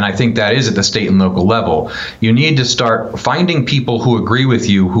action. And I think that is at the state and local level. You need to start finding people who agree with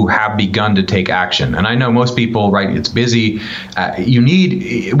you, who have begun to take action. And I know most people, right, it's busy.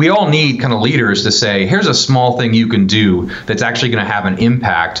 We all need kind of leaders to say, here's a small thing you can do that's actually going to have an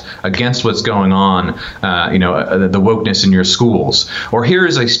impact against what's going on, the wokeness in your schools. Or here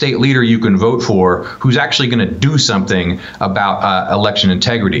is a state leader you can vote for who's actually going to do something about election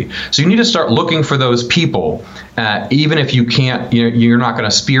integrity. So you need to start looking for those people, even if you can't, you're not going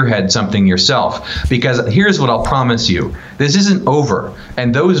to spearhead something yourself. Because here's what I'll promise you. This isn't over.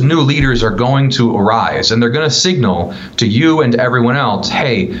 And those new leaders are going to arise, and they're going to signal to you and to everyone else,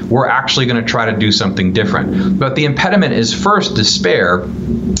 hey, we're actually going to try to do something different. But the impediment is first despair.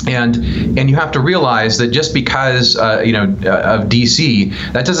 And you have to realize that just because, of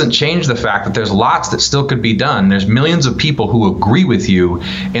DC, that doesn't change the fact that there's lots that still could be done. There's millions of people who agree with you,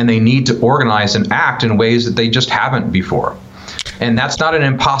 and they need to organize and act in ways that they just haven't before. And that's not an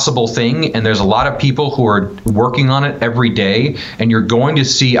impossible thing. And there's a lot of people who are working on it every day. And you're going to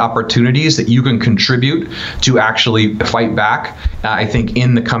see opportunities that you can contribute to actually fight back, I think,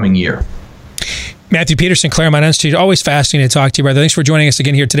 in the coming year. Matthew Peterson, Claremont Institute. Always fascinating to talk to you, brother. Thanks for joining us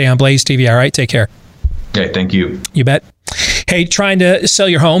again here today on Blaze TV. All right, take care. Okay, thank you. You bet. Hey, trying to sell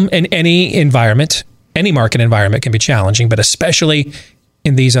your home in any environment, Any market environment can be challenging, but especially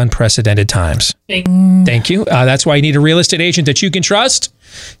in these unprecedented times. Thank you. That's why you need a real estate agent that you can trust.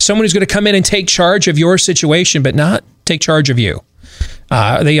 Someone who's going to come in and take charge of your situation, but not take charge of you.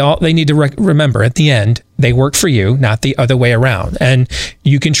 They need to remember at the end, they work for you, not the other way around. And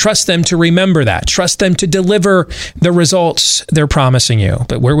you can trust them to remember that. Trust them to deliver the results they're promising you.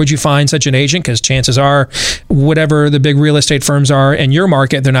 But where would you find such an agent? Because chances are, whatever the big real estate firms are in your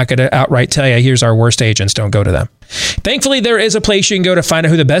market, they're not going to outright tell you, here's our worst agents, don't go to them. Thankfully, there is a place you can go to find out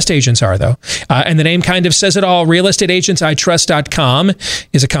who the best agents are, though. And the name kind of says it all. RealestateAgentsITrust.com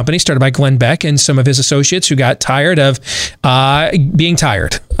is a company started by Glenn Beck and some of his associates who got tired of being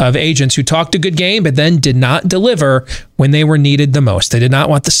tired of agents who talked a good game, but then did not deliver when they were needed the most. They did not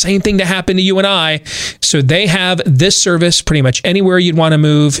want the same thing to happen to you and I. So they have this service pretty much anywhere you'd want to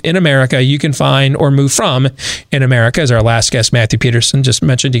move in America, you can find or move from in America. As our last guest, Matthew Peterson, just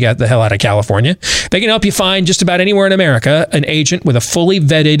mentioned, you got the hell out of California. They can help you find just about anywhere in America an agent with a fully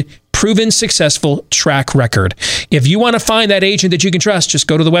vetted, proven successful track record. If you want to find that agent that you can trust, just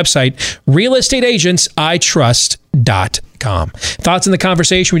go to the website, realestateagentsitrust.com. Thoughts on the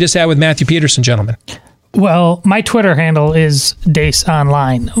conversation we just had with Matthew Peterson, gentlemen? Well, my Twitter handle is Dace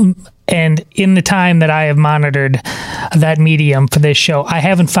Online. And in the time that I have monitored that medium for this show, I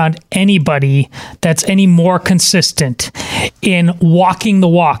haven't found anybody that's any more consistent in walking the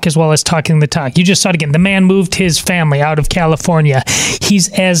walk as well as talking the talk. You just saw it again. The man moved his family out of California. He's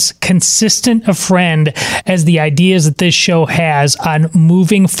as consistent a friend as the ideas that this show has on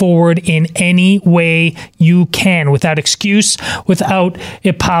moving forward in any way you can, without excuse, without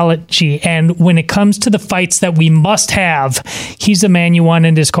apology. And when it comes to the fights that we must have, he's the man you want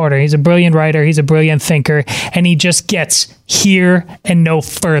in his corner. He's a brilliant writer, he's a brilliant thinker, and he just gets here and no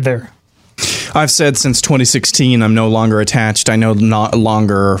further. I've said since 2016, I'm no longer attached. I no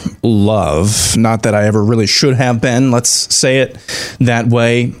longer love. Not that I ever really should have been. Let's say it that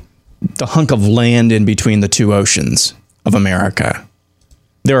way. The hunk of land in between the two oceans of America.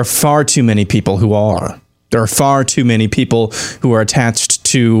 There are far too many people who are. There are far too many people who are attached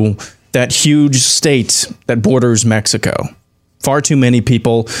to that huge state that borders Mexico. Far too many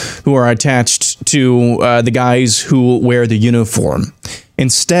people who are attached to the guys who wear the uniform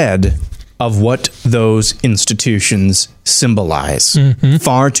instead of what those institutions symbolize. Mm-hmm.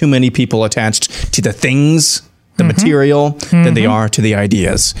 Far too many people attached to the things, the material, than they are to the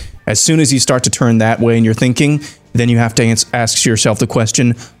ideas. As soon as you start to turn that way in your thinking, then you have to ask yourself the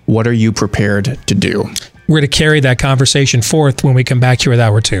question, what are you prepared to do? We're going to carry that conversation forth when we come back here with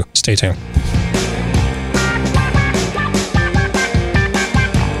Hour 2. Stay tuned.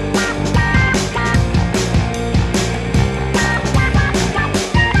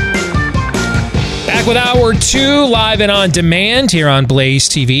 With Hour 2, live and on demand here on Blaze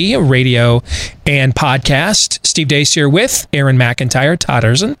TV, radio, and podcast. Steve Deace here with Aaron McIntyre, Todd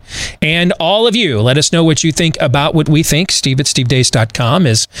Erzin, and all of you. Let us know what you think about what we think. Steve@stevedeace.com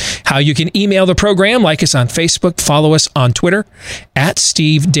is how you can email the program. Like us on Facebook. Follow us on Twitter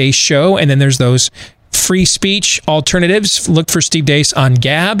 @Steve Deace Show. And then there's those free speech alternatives. Look for Steve Deace on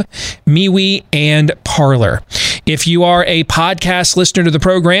Gab, MeWe, and Parler. If you are a podcast listener to the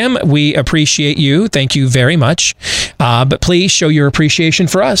program, we appreciate you. Thank you very much. But please show your appreciation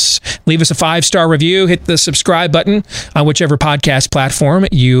for us. Leave us a 5-star review. Hit the subscribe button on whichever podcast platform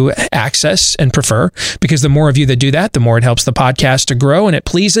you access and prefer, because the more of you that do that, the more it helps the podcast to grow, and it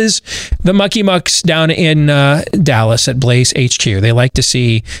pleases the Mucky Mucks down in Dallas at Blaze HQ. They like to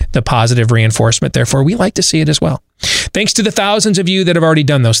see the positive reinforcement. Therefore, we like to see it as well. Thanks to the thousands of you that have already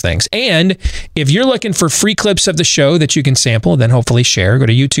done those things. And if you're looking for free clips of the show that you can sample, then hopefully share, go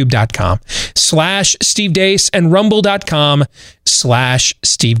to youtube.com/Steve Deace and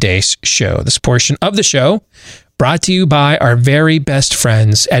rumble.com/Steve Deace Show. This portion of the show brought to you by our very best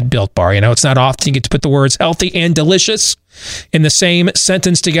friends at Built Bar. You know, it's not often you get to put the words healthy and delicious in the same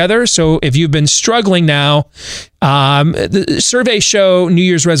sentence together. So if you've been struggling now, the surveys show New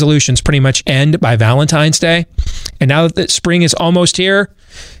Year's resolutions pretty much end by Valentine's Day. And now that spring is almost here,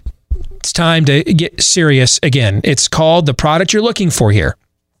 it's time to get serious again. It's called the product you're looking for here,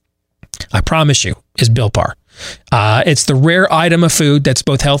 I promise you, is Built Bar. It's the rare item of food that's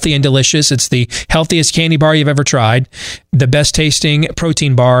both healthy and delicious. It's the healthiest candy bar you've ever tried, the best tasting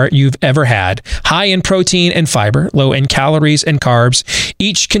protein bar you've ever had. High in protein and fiber, low in calories and carbs.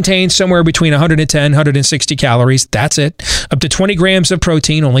 Each contains somewhere between 110, 160 calories. That's it. Up to 20 grams of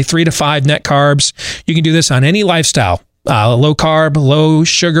protein, only 3 to 5 net carbs. You can do this on any lifestyle. Low carb, low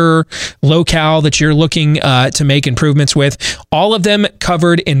sugar, low cal that you're looking to make improvements with. All of them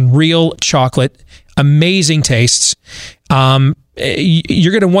covered in real chocolate. Amazing tastes.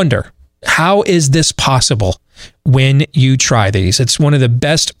 You're going to wonder, how is this possible when you try these? It's one of the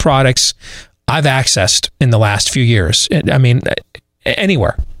best products I've accessed in the last few years. I mean,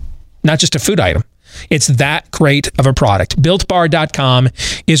 anywhere, not just a food item. It's that great of a product. BuiltBar.com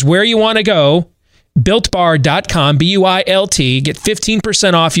is where you want to go. BuiltBar.com, BUILT. Get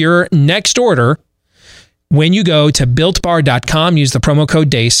 15% off your next order when you go to BuiltBar.com. Use the promo code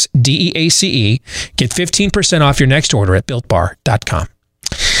DEACE, DEACE. Get 15% off your next order at BuiltBar.com.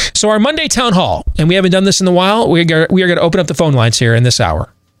 So our Monday town hall, and we haven't done this in a while, we are going to open up the phone lines here in this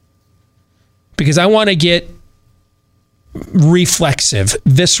hour. Because I want to get reflexive,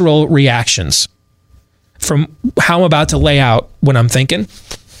 visceral reactions from how I'm about to lay out what I'm thinking,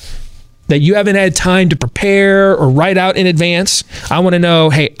 that you haven't had time to prepare or write out in advance. I want to know,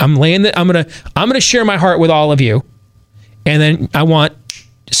 hey, I'm going to share my heart with all of you, and then I want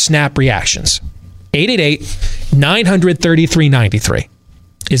snap reactions. 888-900-3393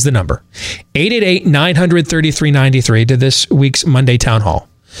 is the number. 888-900-3393 to this week's Monday Town Hall.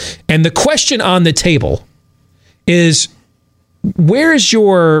 And the question on the table is, where is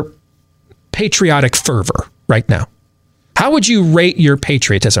your patriotic fervor right now? How would you rate your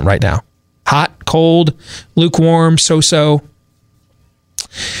patriotism right now? Hot, cold, lukewarm, so-so?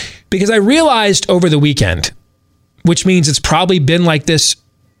 Because I realized over the weekend, which means it's probably been like this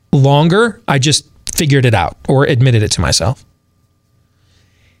longer, I just figured it out or admitted it to myself.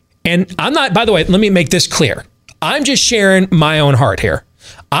 And I'm not, by the way, let me make this clear. I'm just sharing my own heart here.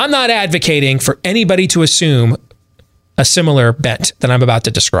 I'm not advocating for anybody to assume a similar bent that I'm about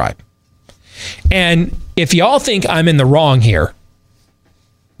to describe. And if y'all think I'm in the wrong here,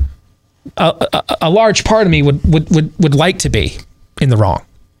 a large part of me would like to be in the wrong.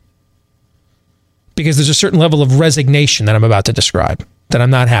 Because there's a certain level of resignation that I'm about to describe that I'm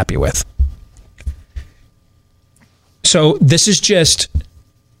not happy with. So this is just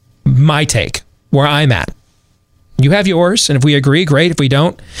my take, where I'm at. You have yours, and if we agree, great. If we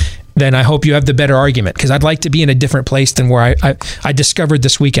don't, then I hope you have the better argument, because I'd like to be in a different place than where I discovered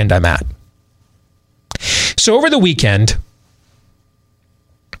this weekend I'm at. So over the weekend,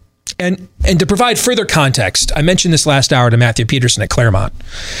 and to provide further context, I mentioned this last hour to Matthew Peterson at Claremont.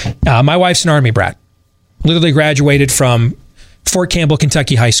 My wife's an Army brat. Literally graduated from Fort Campbell,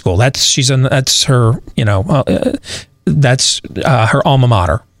 Kentucky High School. That's her alma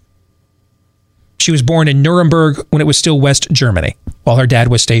mater. She was born in Nuremberg when it was still West Germany, while her dad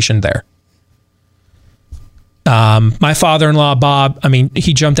was stationed there. My father-in-law, Bob,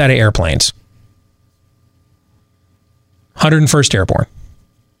 he jumped out of airplanes. 101st Airborne.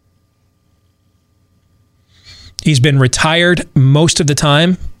 He's been retired most of the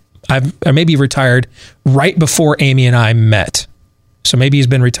time. Or maybe retired right before Amy and I met. So maybe he's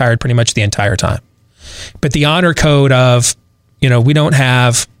been retired pretty much the entire time. But the honor code of, we don't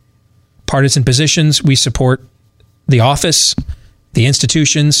have partisan positions. We support the office, the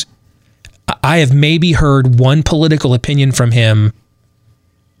institutions. I have maybe heard one political opinion from him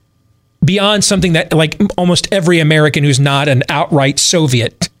beyond something that like almost every American who's not an outright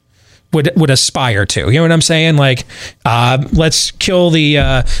Soviet would aspire to. You know what I'm saying? Like, let's kill the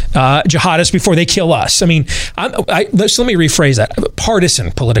jihadists before they kill us. Let me rephrase that.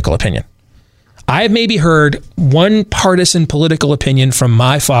 Partisan political opinion. I have maybe heard one partisan political opinion from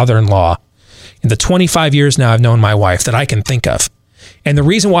my father-in-law in the 25 years now I've known my wife that I can think of. And the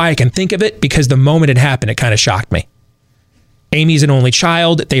reason why I can think of it, because the moment it happened, it kind of shocked me. Amy's an only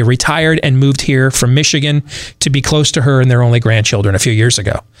child. They retired and moved here from Michigan to be close to her and their only grandchildren a few years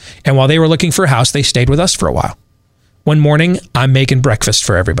ago. And while they were looking for a house, they stayed with us for a while. One morning, I'm making breakfast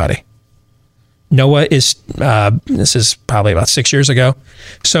for everybody. Noah is, this is probably about 6 years ago.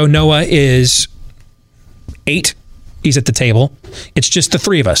 So Noah is 8. He's at the table. It's just the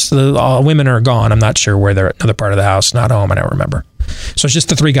three of us. The women are gone. I'm not sure where they're at, another part of the house, not home. I don't remember. So it's just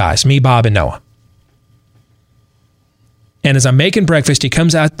the three guys, me, Bob, and Noah. And as I'm making breakfast, he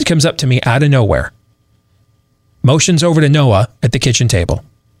comes up to me out of nowhere, motions over to Noah at the kitchen table,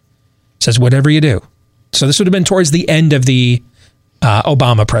 says, "Whatever you do." So this would have been towards the end of the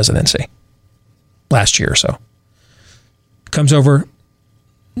Obama presidency, last year or so. Comes over,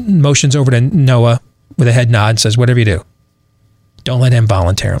 motions over to Noah with a head nod, says, "Whatever you do, don't let him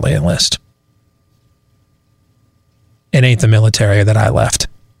voluntarily enlist. It ain't the military that I left,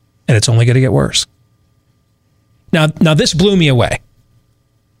 and it's only going to get worse." Now this blew me away,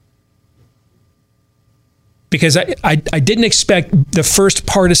 because I didn't expect the first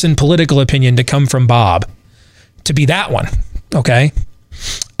partisan political opinion to come from Bob to be that one. Okay,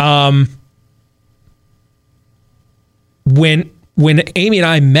 when Amy and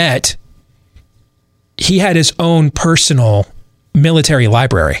I met, he had his own personal military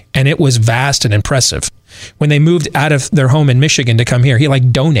library, and it was vast and impressive. When they moved out of their home in Michigan to come here, he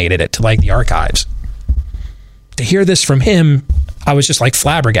like donated it to like the archives. To hear this from him, I was just like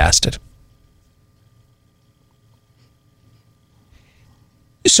flabbergasted.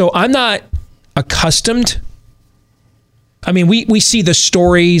 So I'm not accustomed. I mean, we see the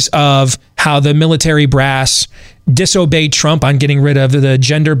stories of how the military brass disobeyed Trump on getting rid of the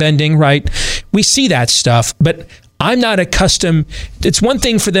gender bending, right? We see that stuff, but I'm not accustomed. It's one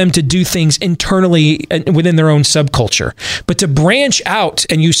thing for them to do things internally within their own subculture, but to branch out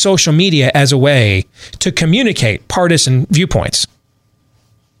and use social media as a way to communicate partisan viewpoints.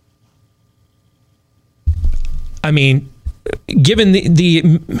 I mean, given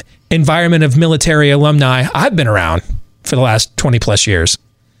the environment of military alumni I've been around for the last 20 plus years,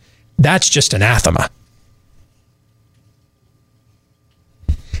 that's just anathema.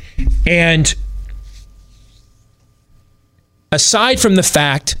 And aside from the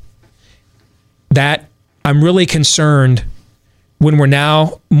fact that I'm really concerned when we're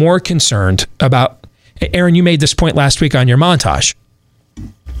now more concerned about, Aaron, you made this point last week on your montage.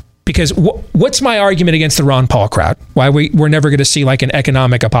 Because what's my argument against the Ron Paul crowd? Why we're never going to see like an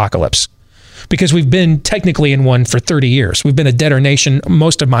economic apocalypse? Because we've been technically in one for 30 years. We've been a debtor nation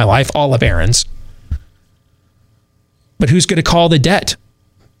most of my life, all of Aaron's. But who's going to call the debt?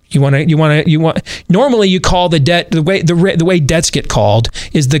 Normally you call the debt, the way debts get called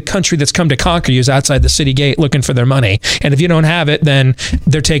is the country that's come to conquer you is outside the city gate looking for their money. And if you don't have it, then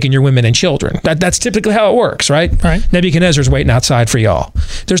they're taking your women and children. That's typically how it works, right? Right. Nebuchadnezzar's waiting outside for y'all.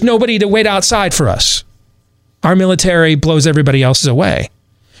 There's nobody to wait outside for us. Our military blows everybody else's away.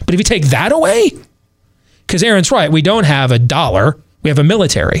 But if you take that away, because Aaron's right, we don't have a dollar, we have a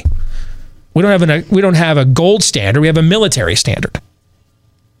military. We don't have a gold standard, we have a military standard.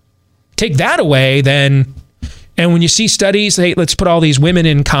 Take that away, then, and when you see studies, hey, let's put all these women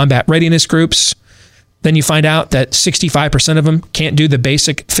in combat readiness groups, then you find out that 65% of them can't do the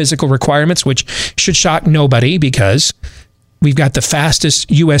basic physical requirements, which should shock nobody because we've got the fastest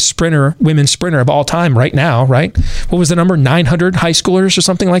U.S. women's sprinter of all time right now, right? What was the number? 900 high schoolers or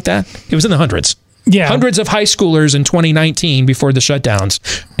something like that? It was in the hundreds. Yeah. Hundreds of high schoolers in 2019 before the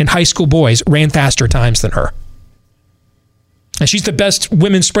shutdowns, and high school boys ran faster times than her. And she's the best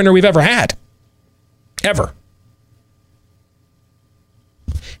women's sprinter we've ever had. Ever.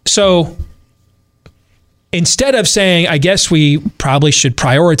 So instead of saying, I guess we probably should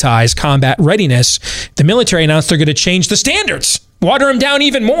prioritize combat readiness, the military announced they're going to change the standards, water them down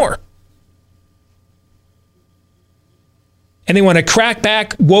even more. And they want to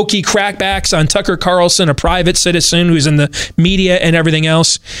wokey crackbacks on Tucker Carlson, a private citizen who's in the media and everything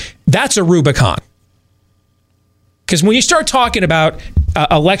else. That's a Rubicon. Because when you start talking about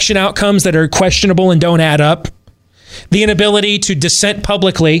election outcomes that are questionable and don't add up, the inability to dissent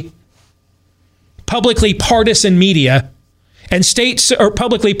publicly partisan media, and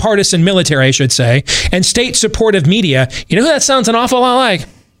publicly partisan military, I should say, and state-supportive media, you know who that sounds an awful lot like?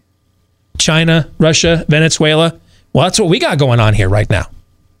 China, Russia, Venezuela. Well, that's what we got going on here right now.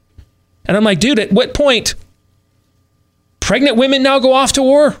 And I'm like, dude, at what point? Pregnant women now go off to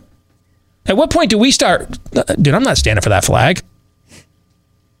war? At what point do we start? Dude, I'm not standing for that flag.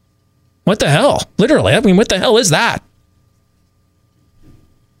 What the hell? Literally, I mean, what the hell is that?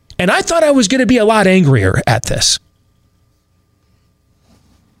 And I thought I was going to be a lot angrier at this.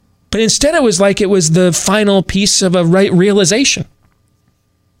 But instead it was like it was the final piece of a right realization.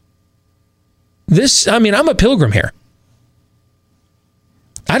 I'm a pilgrim here.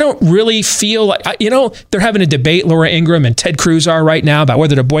 I don't really feel like, they're having a debate, Laura Ingraham and Ted Cruz are right now, about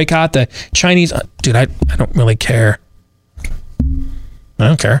whether to boycott the Chinese. Dude, I don't really care. I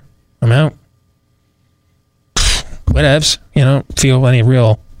don't care. I'm out. Whatevs. Feel any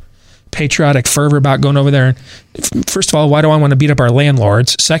real patriotic fervor about going over there. And first of all, why do I want to beat up our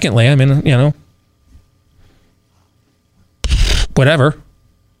landlords? Secondly, whatever.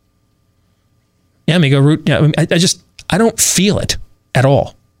 Yeah, go root. Yeah, I don't feel it at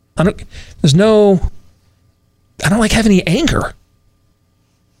all. I don't like having any anger.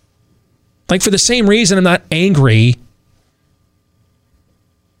 Like, for the same reason I'm not angry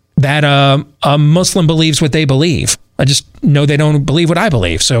that a Muslim believes what they believe. I just know they don't believe what I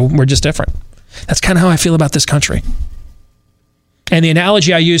believe, so we're just different. That's kind of how I feel about this country. And the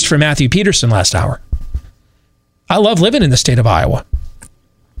analogy I used for Matthew Peterson last hour, I love living in the state of Iowa.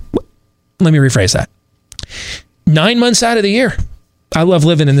 Let me rephrase that. 9 months out of the year, I love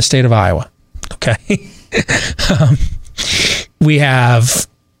living in the state of Iowa. Okay. We have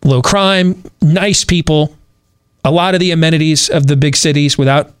low crime, nice people, a lot of the amenities of the big cities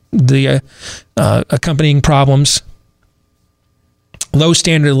without the accompanying problems. low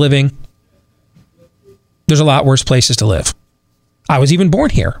standard of living. There's a lot worse places to live. I was even born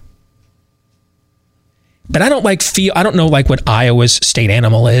here. But I don't know what Iowa's state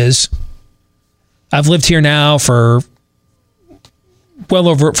animal is. I've lived here now for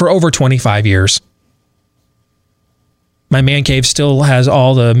over 25 years. My man cave still has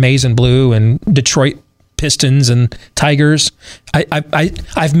all the maize and blue and Detroit Pistons and Tigers.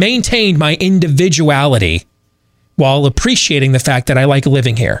 I've maintained my individuality while appreciating the fact that I like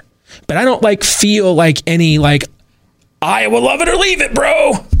living here. But I don't feel like any Iowa, love it or leave it,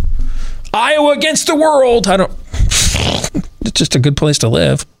 bro. Iowa against the world. It's just a good place to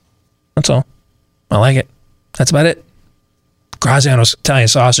live. That's all. I like it. That's about it. Graziano's Italian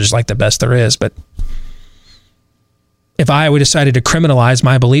sausage is the best there is, but if Iowa decided to criminalize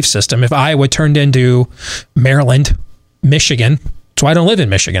my belief system, if Iowa turned into Maryland, Michigan, that's why I don't live in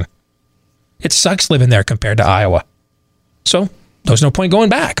Michigan. It sucks living there compared to Iowa. So there's no point going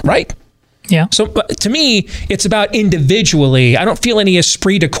back, right? Yeah. So to me, it's about individually. I don't feel any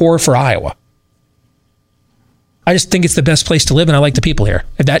esprit de corps for Iowa. I just think it's the best place to live, and I like the people here.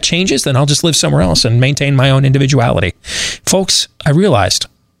 If that changes, then I'll just live somewhere else and maintain my own individuality. Folks, I realized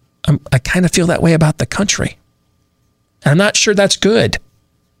I kind of feel that way about the country. And I'm not sure that's good.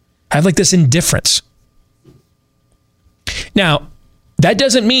 I have this indifference. Now, that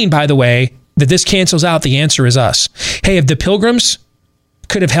doesn't mean, by the way, that this cancels out the answer is us. Hey, if the Pilgrims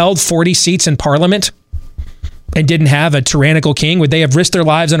could have held 40 seats in Parliament and didn't have a tyrannical king, would they have risked their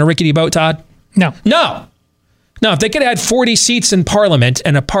lives on a rickety boat, Todd? No. No. If they could have had 40 seats in Parliament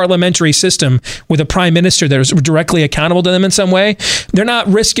and a parliamentary system with a prime minister that was directly accountable to them in some way, they're not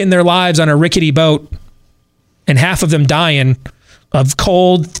risking their lives on a rickety boat and half of them dying of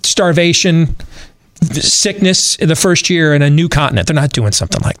cold, starvation, sickness in the first year in a new continent. They're not doing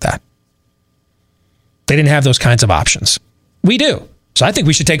something like that. They didn't have those kinds of options. We do. So I think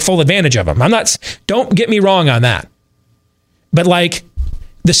we should take full advantage of them. Don't get me wrong on that. But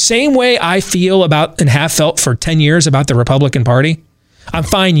the same way I feel about and have felt for 10 years about the Republican Party, I'm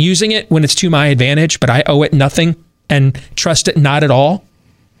fine using it when it's to my advantage, but I owe it nothing and trust it not at all.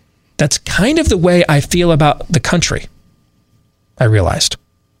 That's kind of the way I feel about the country, I realized.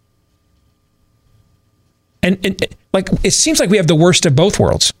 And it seems like we have the worst of both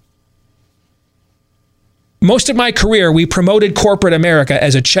worlds. Most of my career, we promoted corporate America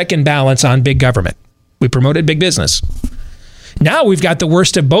as a check and balance on big government. We promoted big business. Now we've got the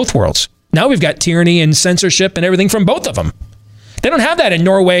worst of both worlds. Now we've got tyranny and censorship and everything from both of them. They don't have that in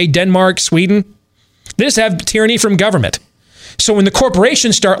Norway, Denmark, Sweden. They just have tyranny from government. So when the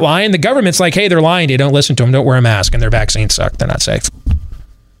corporations start lying, the government's like, hey, they're lying to you. Don't listen to them. Don't wear a mask. And their vaccines suck. They're not safe.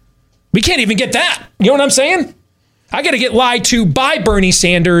 We can't even get that. You know what I'm saying? I got to get lied to by Bernie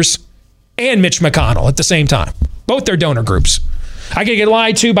Sanders and Mitch McConnell at the same time. Both their donor groups. I got to get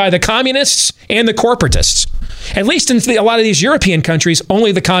lied to by the communists and the corporatists. At least in a lot of these European countries,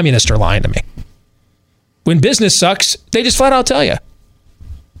 only the communists are lying to me. When business sucks, they just flat out tell you.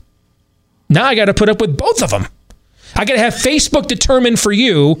 Now I got to put up with both of them. I got to have Facebook determine for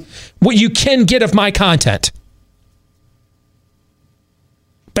you what you can get of my content.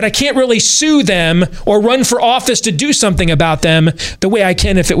 But I can't really sue them or run for office to do something about them the way I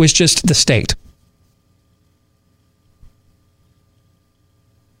can if it was just the state.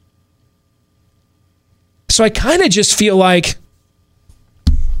 So I kind of just feel like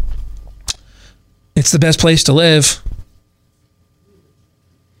it's the best place to live.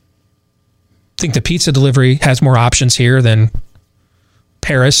 I think the pizza delivery has more options here than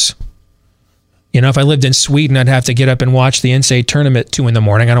Paris. You know, if I lived in Sweden, I'd have to get up and watch the NCAA tournament at 2 a.m.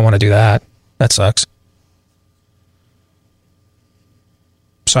 I don't want to do that. That sucks.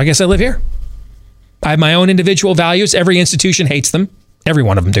 So I guess I live here. I have my own individual values. Every institution hates them. Every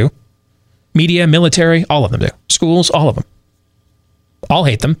one of them do. Media, military, all of them do. Schools, all of them. All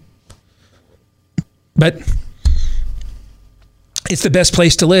hate them. But it's the best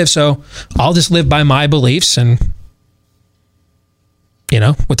place to live, so I'll just live by my beliefs and, you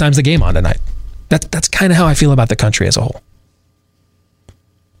know, what time's the game on tonight? That's kind of how I feel about the country as a whole.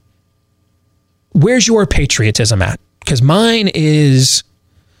 Where's your patriotism at? Because mine is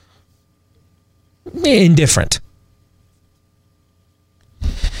indifferent.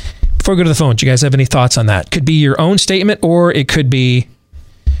 Before we go to the phone, do you guys have any thoughts on that? Could be your own statement or it could be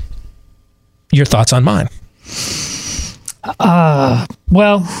your thoughts on mine.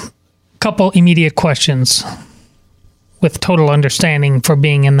 Well, a couple immediate questions with total understanding for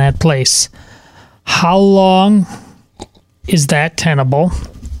being in that place. How long is that tenable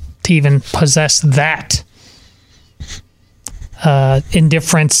to even possess that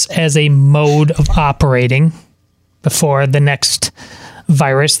indifference as a mode of operating? before the next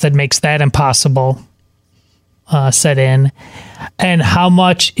virus that makes that impossible set in, and how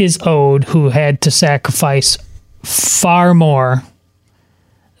much is owed who had to sacrifice far more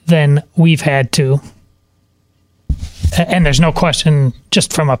than we've had to. And there's no question,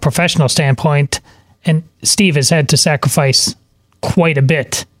 just from a professional standpoint, and Steve has had to sacrifice quite a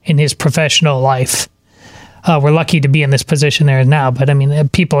bit in his professional life. We're lucky to be in this position there now, but I mean,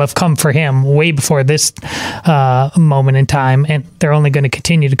 people have come for him way before this moment in time, and they're only going to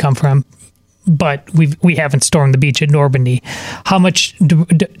continue to come for him. But we haven't stormed the beach at Normandy. How much,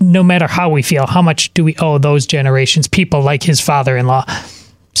 no matter how we feel, how much do we owe those generations, people like his father-in-law?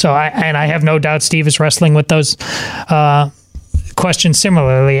 So I have no doubt Steve is wrestling with those questions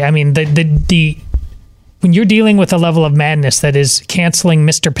similarly. I mean, the when you're dealing with a level of madness that is canceling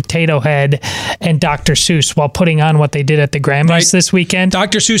Mr. Potato Head and Dr. Seuss while putting on what they did at the Grammys this weekend.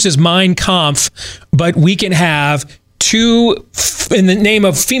 Dr. Seuss is Mein Kampf, but we can have two in the name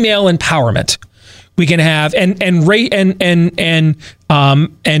of female empowerment. We can have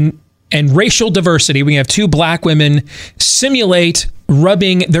and racial diversity. We can have two black women simulate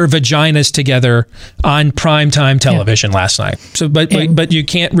rubbing their vaginas together on primetime television last night. So, but you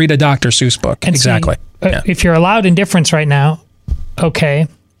can't read a Dr. Seuss book. Exactly. If you're allowed indifference right now, okay.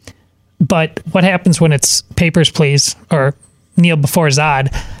 But what happens when it's Papers, Please or Kneel Before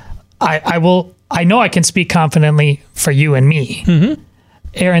Zod? I know I can speak confidently for you and me. Mm-hmm.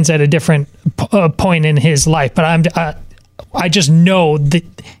 Aaron's at a different point in his life, but I just know that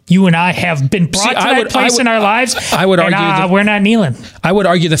you and I have been brought to that place in our lives. I would argue we're not kneeling. I would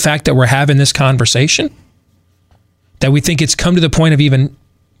argue the fact that we're having this conversation, that we think it's come to the point of even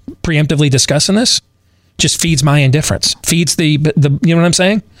preemptively discussing this, just feeds my indifference. Feeds the you know what I'm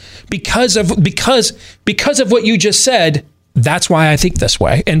saying? Because of what you just said. That's why I think this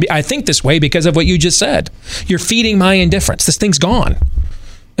way. And I think this way because of what you just said. You're feeding my indifference. This thing's gone.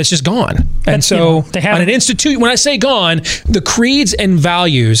 It's just gone. And so on an institute, when I say gone, the creeds and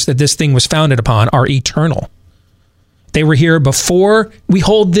values that this thing was founded upon are eternal. They were here before. We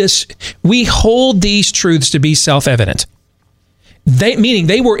hold these truths to be self-evident. Meaning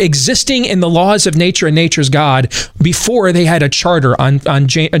they were existing in the laws of nature and nature's God before they had a charter on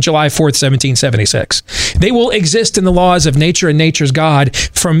July 4th, 1776. They will exist in the laws of nature and nature's God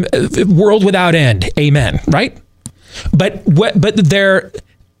from world without end. Amen. Right? But their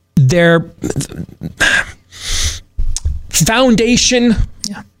foundation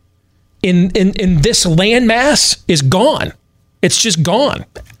in this landmass is gone. It's just gone.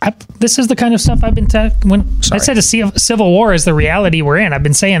 This is the kind of stuff I've been when I said a civil war is the reality we're in. I've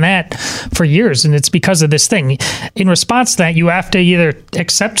been saying that for years, and it's because of this thing. In response to that, you have to either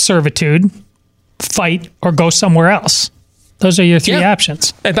accept servitude, fight, or go somewhere else. Those are your three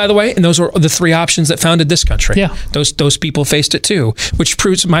options. And by the way, those were the three options that founded this country. Yeah. Those people faced it too, which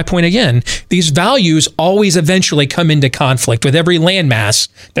proves my point again. These values always eventually come into conflict with every landmass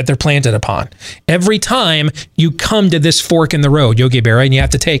that they're planted upon. Every time you come to this fork in the road, Yogi Berra, and you have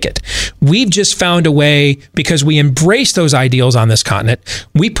to take it. We've just found a way, because we embrace those ideals on this continent,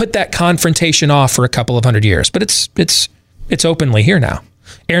 we put that confrontation off for a couple of hundred years. But it's openly here now.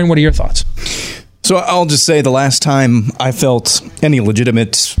 Aaron, what are your thoughts? So I'll just say the last time I felt any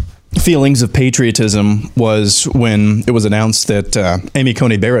legitimate feelings of patriotism was when it was announced that Amy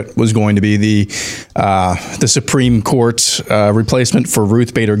Coney Barrett was going to be the Supreme Court replacement for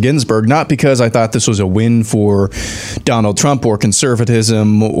Ruth Bader Ginsburg. Not because I thought this was a win for Donald Trump or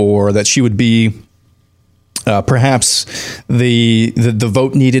conservatism, or that she would be perhaps the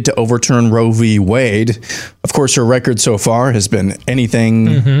vote needed to overturn Roe v. Wade. Of course, her record so far has been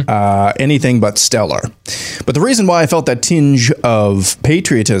anything but stellar. But the reason why I felt that tinge of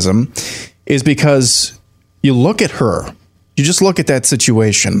patriotism is because you look at her, you just look at that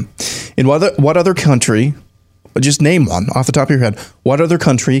situation. In what other country, just name one off the top of your head, what other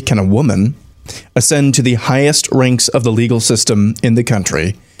country can a woman ascend to the highest ranks of the legal system in the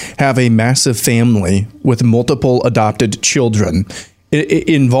country, have a massive family with multiple adopted children,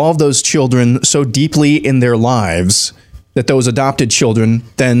 involve those children so deeply in their lives that those adopted children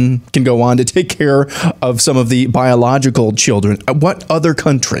then can go on to take care of some of the biological children? What other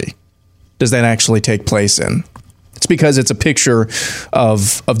country does that actually take place in? It's because it's a picture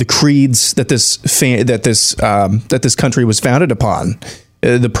of the creeds that this country was founded upon.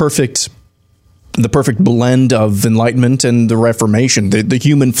 The perfect blend of Enlightenment and the Reformation, the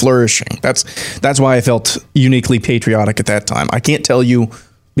human flourishing. That's why I felt uniquely patriotic at that time. I can't tell you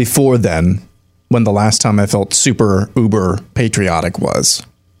before then when the last time I felt super uber patriotic was.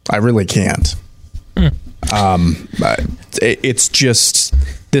 I really can't. It's just,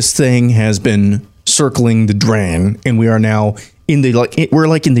 this thing has been circling the drain, and we are now in the we're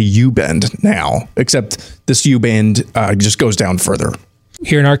like in the U-bend now, except this U-bend just goes down further.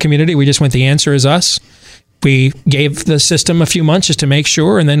 Here in our community, we just went, the answer is us. We gave the system a few months just to make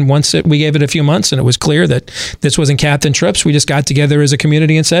sure, and then we gave it a few months and it was clear that this wasn't Captain Trips, we just got together as a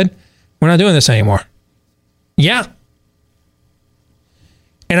community and said, we're not doing this anymore. Yeah.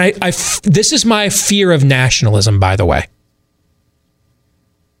 And this is my fear of nationalism, by the way.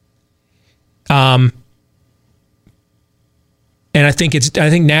 And I think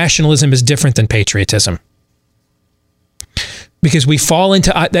nationalism is different than patriotism. Because we fall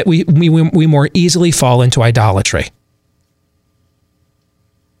into that we more easily fall into idolatry.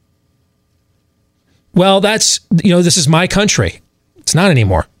 Well, this is my country. It's not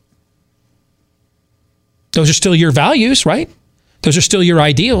anymore. Those are still your values, right? Those are still your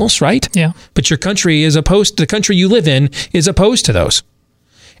ideals, right? Yeah. But your country is opposed, the country you live in is opposed to those.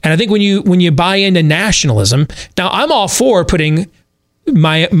 And I think when you buy into nationalism, now I'm all for putting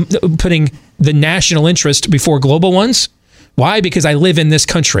the national interest before global ones. Why? Because I live in this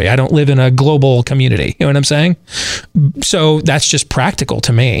country. I don't live in a global community. You know what I'm saying? So that's just practical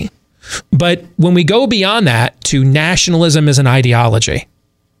to me. But when we go beyond that to nationalism as an ideology,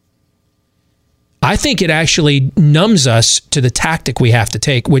 I think it actually numbs us to the tactic we have to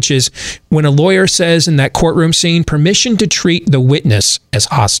take, which is when a lawyer says in that courtroom scene, permission to treat the witness as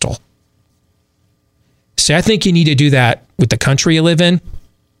hostile. See, I think you need to do that with the country you live in,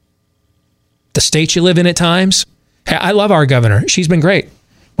 the state you live in at times. I love our governor. She's been great.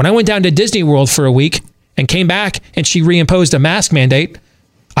 When I went down to Disney World for a week and came back and she reimposed a mask mandate,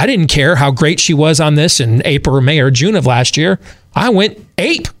 I didn't care how great she was on this in April or May or June of last year. I went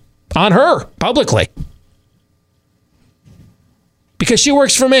ape on her publicly because she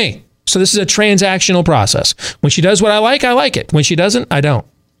works for me. So this is a transactional process. When she does what I like it. When she doesn't, I don't.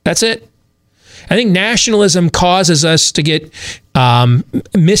 That's it. I think nationalism causes us to get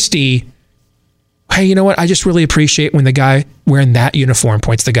misty. Hey, you know what? I just really appreciate when the guy wearing that uniform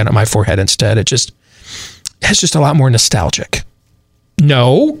points the gun at my forehead instead. It's just a lot more nostalgic.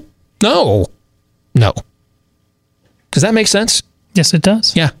 No. Does that make sense? Yes, it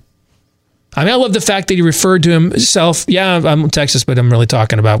does. Yeah. I mean, I love the fact that he referred to himself. Yeah, I'm in Texas, but I'm really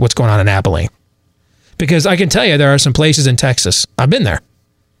talking about what's going on in Abilene. Because I can tell you there are some places in Texas, I've been there,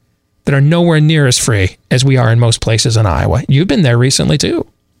 that are nowhere near as free as we are in most places in Iowa. You've been there recently too.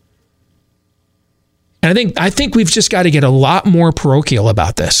 And I think we've just got to get a lot more parochial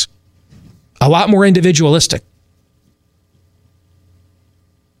about this. A lot more individualistic.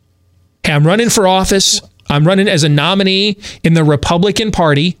 Hey, I'm running for office. I'm running as a nominee in the Republican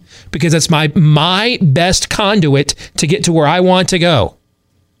Party because it's my best conduit to get to where I want to go.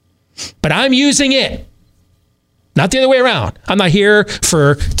 But I'm using it. Not the other way around. I'm not here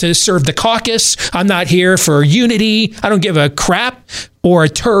to serve the caucus. I'm not here for unity. I don't give a crap or a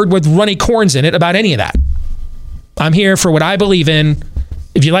turd with runny corns in it about any of that. I'm here for what I believe in.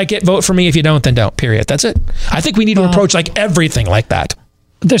 If you like it, vote for me. If you don't, then don't. Period. That's it. I think we need to approach like everything like that.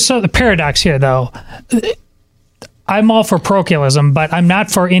 There's the paradox here, though. I'm all for parochialism, but I'm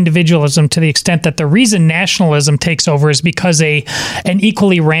not for individualism to the extent that the reason nationalism takes over is because an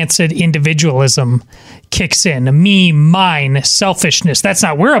equally rancid individualism kicks in. Me, mine, selfishness. That's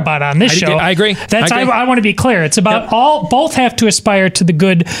not what we're about on this show. I agree. I want to be clear. It's about both have to aspire to the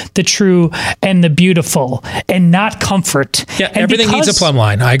good, the true, and the beautiful, and not comfort. Yeah, and everything needs a plumb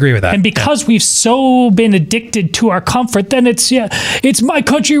line. I agree with that. And because we've so been addicted to our comfort, then it's my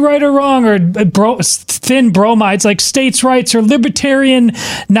country right or wrong, or thin bromides like states' rights or libertarian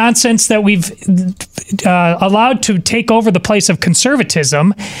nonsense that we've allowed to take over the place of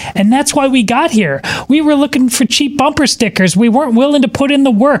conservatism. And that's why we got here. We were looking for cheap bumper stickers. We weren't willing to put in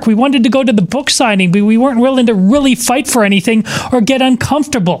the work. We wanted to go to the book signing, but we weren't willing to really fight for anything or get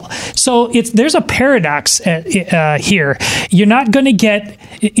uncomfortable. So there's a paradox here. You're not going to get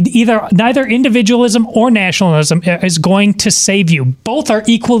neither individualism or nationalism is going to save you. Both are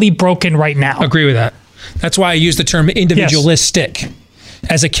equally broken right now. Agree with that. That's why I use the term individualistic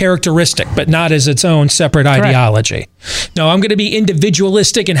as a characteristic, but not as its own separate ideology. No, I'm going to be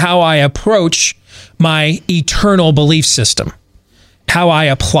individualistic in how I approach my eternal belief system, how I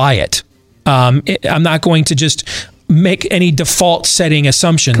apply it. I'm not going to just make any default setting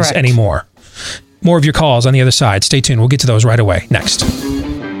assumptions anymore. More of your calls on the other side. Stay tuned. We'll get to those right away. Next.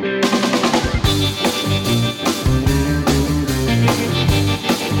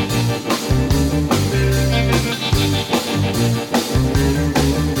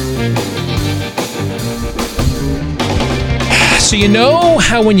 So you know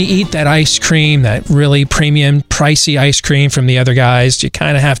how when you eat that ice cream, that really premium, pricey ice cream from the other guys, you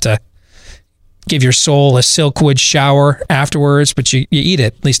kind of have to give your soul a silkwood shower afterwards, but you eat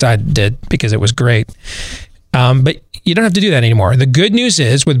it. At least I did, because it was great. But you don't have to do that anymore. The good news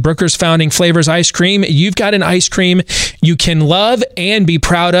is, with Brooker's Founding Flavors ice cream, you've got an ice cream you can love and be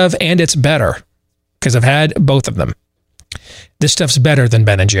proud of, and it's better, because I've had both of them. This stuff's better than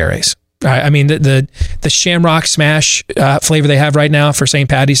Ben & Jerry's. I mean, the Shamrock Smash flavor they have right now for St.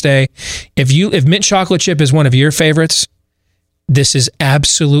 Paddy's Day, if mint chocolate chip is one of your favorites, this is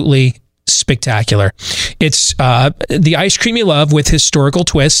absolutely spectacular. It's the ice cream you love with historical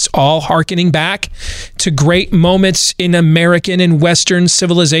twists, all hearkening back to great moments in American and Western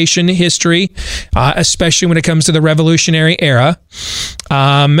civilization history, especially when it comes to the Revolutionary era.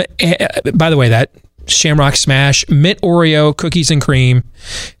 By the way, that Shamrock Smash, mint Oreo, cookies and cream,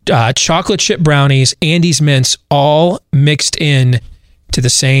 chocolate chip brownies, Andes mints, all mixed in to the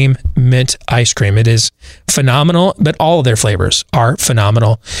same mint ice cream. It is phenomenal, but all of their flavors are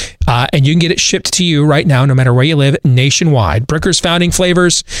phenomenal. And you can get it shipped to you right now, no matter where you live, nationwide. Brooker's Founding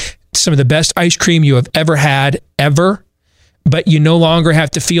Flavors, some of the best ice cream you have ever had, ever. But you no longer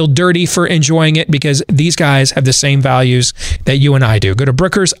have to feel dirty for enjoying it, because these guys have the same values that you and I do. Go to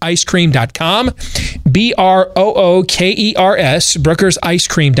brookersicecream.com, BROOKERS,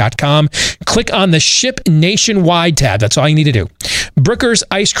 brookersicecream.com. Click on the Ship Nationwide tab. That's all you need to do.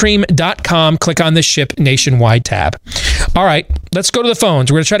 brookersicecream.com, click on the Ship Nationwide tab. All right, let's go to the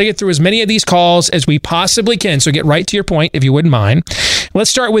phones. We're going to try to get through as many of these calls as we possibly can, so get right to your point, if you wouldn't mind. Let's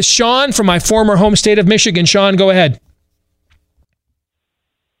start with Sean from my former home state of Michigan. Sean, go ahead.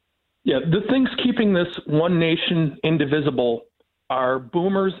 Yeah, the things keeping this one nation indivisible are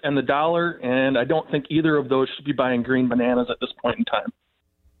boomers and the dollar, and I don't think either of those should be buying green bananas at this point in time.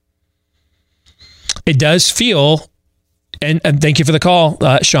 It does feel, and thank you for the call,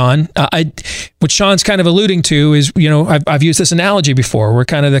 Sean. What Sean's kind of alluding to is, I've used this analogy before. We're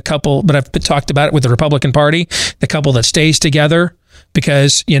kind of the couple, but I've talked about it with the Republican Party, the couple that stays together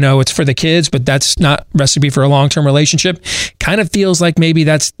because, it's for the kids, but that's not recipe for a long-term relationship. Kind of feels like maybe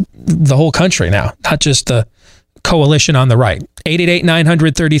that's the whole country now, not just the coalition on the right.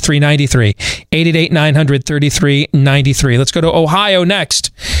 888-900-3393. 888-900-3393. Let's go to Ohio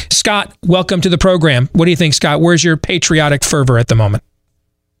next. Scott, welcome to the program. What do you think, Scott? Where's your patriotic fervor at the moment?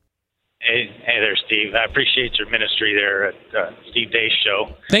 Hey there, Steve. I appreciate your ministry there at Steve Day's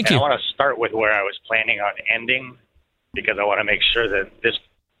show. Thank you. I want to start with where I was planning on ending, because I want to make sure that this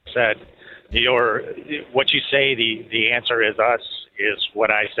said, what you say, the answer is us, is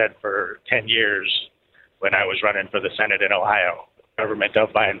what I said for 10 years when I was running for the Senate in Ohio. Government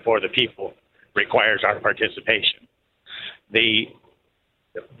of, by, and for the people requires our participation.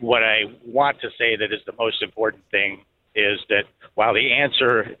 What I want to say that is the most important thing is that while the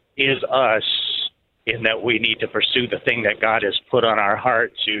answer is us, in that we need to pursue the thing that God has put on our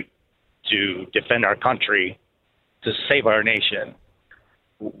heart to defend our country, to save our nation,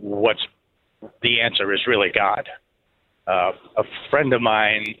 what's the answer is really God. A friend of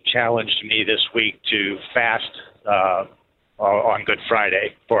mine challenged me this week to fast on Good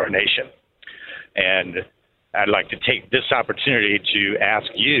Friday for our nation. And I'd like to take this opportunity to ask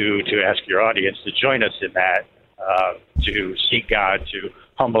your audience to join us in that, to seek God, to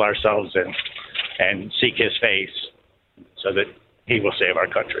humble ourselves and seek his face so that he will save our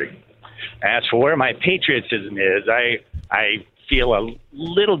country. As for where my patriotism is, I feel a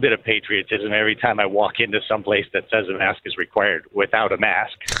little bit of patriotism every time I walk into some place that says a mask is required without a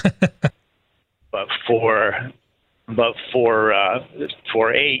mask. But for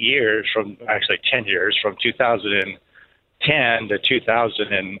 8 years, 10 years, from 2010 to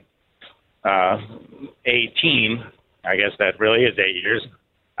 2018, I guess that really is 8 years,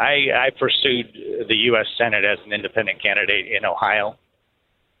 I pursued the U.S. Senate as an independent candidate in Ohio.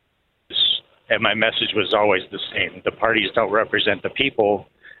 And my message was always the same. The parties don't represent the people,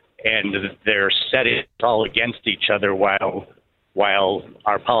 and they're set it all against each other while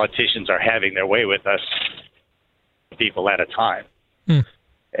our politicians are having their way with us, people at a time.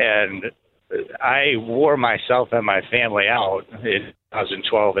 And I wore myself and my family out in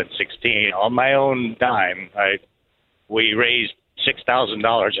 2012 and 16 on my own dime. We raised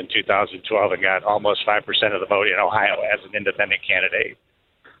 $6,000 in 2012 and got almost 5% of the vote in Ohio as an independent candidate.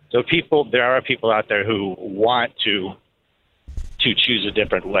 So there are people out there who want to choose a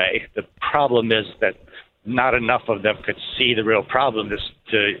different way. The problem is that not enough of them could see the real problem is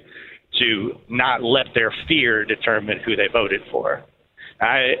to not let their fear determine who they voted for.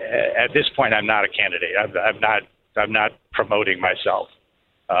 At this point, I'm not a candidate. I'm not promoting myself.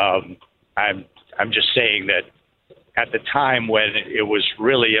 I'm just saying that at the time when it was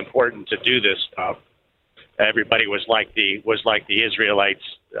really important to do this stuff, everybody was like the Israelites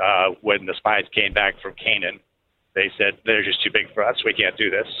when the spies came back from Canaan. They said they're just too big for us. We can't do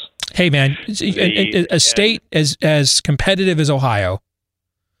this. Hey, man, a state as competitive as Ohio,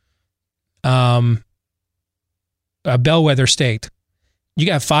 a bellwether state, you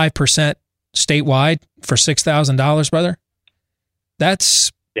got 5% statewide for $6,000, brother.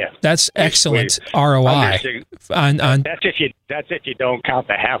 That's excellent ROI. That's if you don't count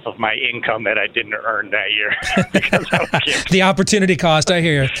the half of my income that I didn't earn that year. The opportunity cost. I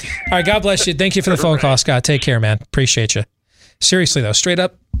hear you. All right, God bless you. Thank you for the phone call, Scott. Take care, man. Appreciate you. Seriously though, straight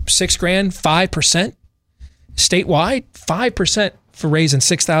up $6,000, 5% statewide, 5% for raising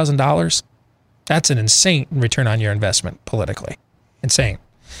 $6,000. That's an insane return on your investment politically. Insane.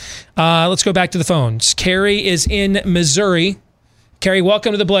 Let's go back to the phones. Carrie is in Missouri. Carrie,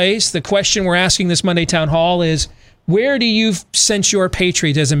 welcome to the Blaze. The question we're asking this Monday Town Hall is, where do you sense your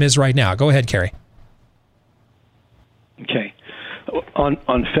patriotism is right now? Go ahead, Carrie. Okay.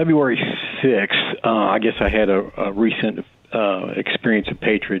 On February 6th, I guess I had a recent experience of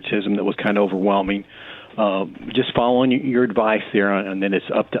patriotism that was kind of overwhelming. Just following your advice there, and then it's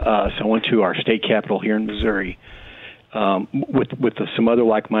up to us. I went to our state capital here in Missouri with some other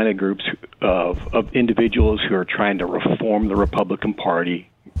like-minded groups of individuals who are trying to reform the Republican Party,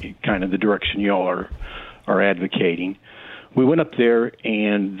 kind of the direction y'all are advocating. We went up there,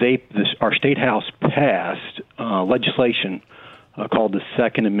 and our state house passed legislation called the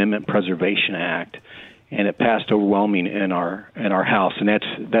Second Amendment Preservation Act, and it passed overwhelming in our house, and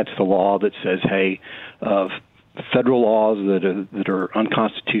that's the law that says, hey, federal laws that are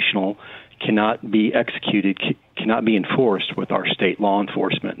unconstitutional cannot be executed, cannot be enforced with our state law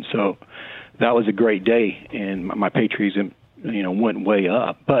enforcement. And so that was a great day, and my patriotism, went way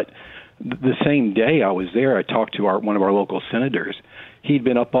up. But the same day I was there, I talked to one of our local senators. He'd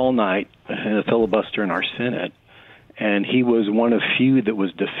been up all night in a filibuster in our Senate, and he was one of few that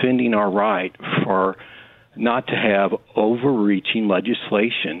was defending our right for not to have overreaching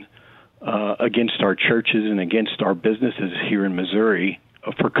legislation against our churches and against our businesses here in Missouri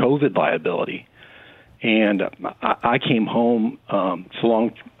for COVID liability. And I came home, it's a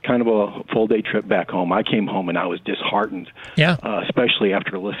long, kind of a full day trip back home. I came home and I was disheartened, especially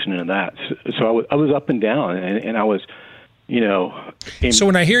after listening to that. So I was up and down, and I was, So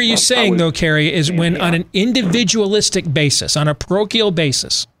when I hear you saying, though, Carrie, is when on an individualistic basis, on a parochial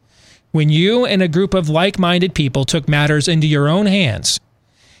basis, when you and a group of like-minded people took matters into your own hands,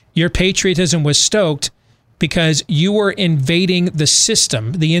 your patriotism was stoked because you were invading the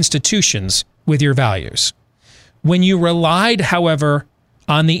system, the institutions, with your values. When you relied, however,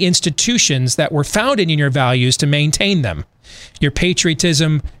 on the institutions that were founded in your values to maintain them, your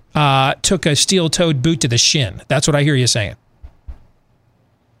patriotism took a steel-toed boot to the shin. That's what I hear you saying.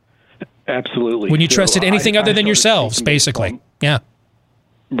 Absolutely. When you trusted anything other than yourselves, basically. Yeah.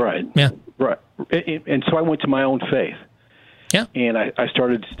 Right. Yeah. Right. And so I went to my own faith. Yeah. And I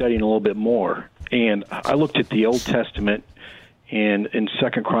started studying a little bit more. And I looked at the Old Testament and in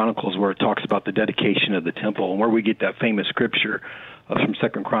 2 Chronicles where it talks about the dedication of the temple, and where we get that famous scripture from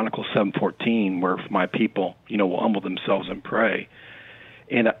 2 Chronicles 7:14, where my people, will humble themselves and pray.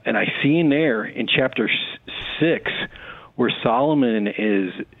 And I see in there in chapter 6 where Solomon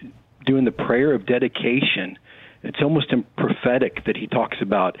is doing the prayer of dedication. It's almost prophetic that he talks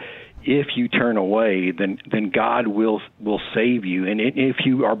about, if you turn away, then God will save you, and if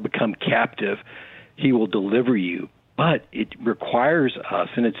you are become captive, He will deliver you. But it requires us,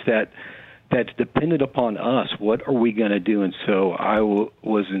 and it's that's dependent upon us. What are we going to do? And so I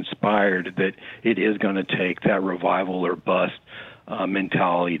was inspired that it is going to take that revival or bust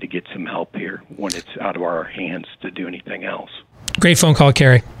mentality to get some help here when it's out of our hands to do anything else. Great phone call,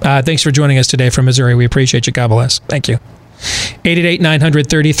 Carrie. Thanks for joining us today from Missouri. We appreciate you. God bless. Thank you.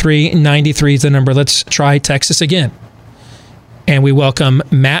 888-900-3393 is the number. Let's try Texas again. And we welcome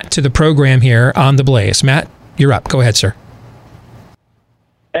Matt to the program here on The Blaze. Matt, you're up. Go ahead, sir.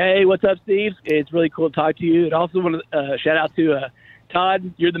 Hey, what's up, Steve? It's really cool to talk to you. And also want to shout out to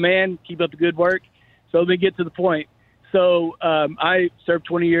Todd. You're the man. Keep up the good work. So let me get to the point. So I served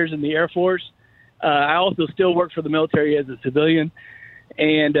 20 years in the Air Force. I also still work for the military as a civilian.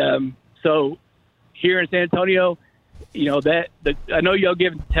 And so here in San Antonio, I know y'all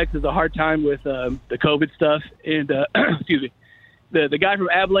give Texas a hard time with the COVID stuff. And excuse me, the guy from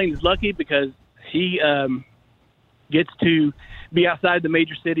Abilene is lucky because he gets to be outside the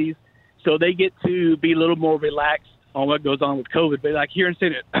major cities, so they get to be a little more relaxed on what goes on with COVID. But like here in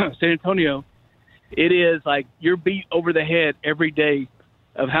San Antonio, it is like you're beat over the head every day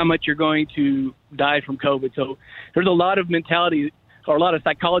of how much you're going to die from COVID. So there's a lot of mentality or a lot of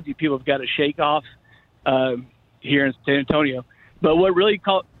psychology people have got to shake off here in San Antonio. But what really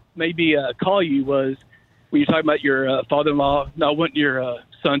made me call you was when you're talking about your father-in-law not wanting your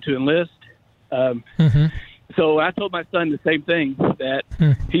son to enlist. So I told my son the same thing, that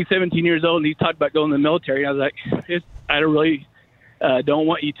he's 17 years old and he's talked about going to the military. And I was like, I really don't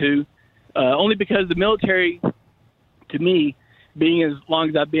want you to, only because the military, to me, being as long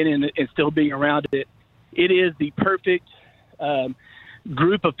as I've been in it and still being around it, it is the perfect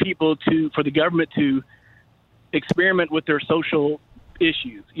group of people for the government to experiment with their social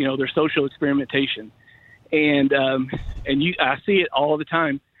issues, their social experimentation. And I see it all the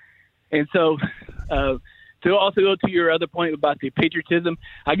time. And so to also go to your other point about the patriotism,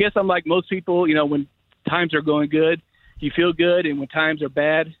 I guess I'm like most people, when times are going good, you feel good. And when times are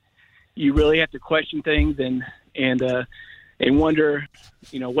bad, you really have to question things and wonder,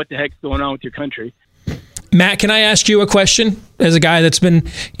 what the heck's going on with your country. Matt, can I ask you a question? As a guy that's been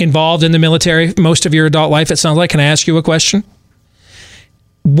involved in the military most of your adult life, it sounds like. Can I ask you a question?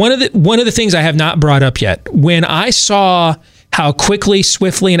 One of the things I have not brought up yet, when I saw how quickly,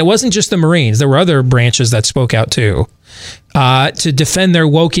 swiftly, and it wasn't just the Marines, there were other branches that spoke out too, to defend their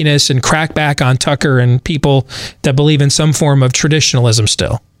wokeness and crack back on Tucker and people that believe in some form of traditionalism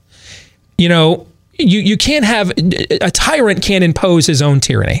still. You can't have, a tyrant can't impose his own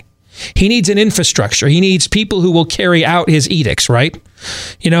tyranny. He needs an infrastructure. He needs people who will carry out his edicts, right?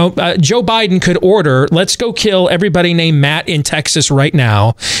 Joe Biden could order, let's go kill everybody named Matt in Texas right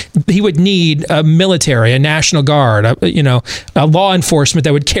now. He would need a military, a National Guard, a law enforcement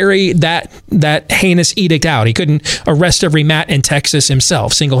that would carry that heinous edict out. He couldn't arrest every Matt in Texas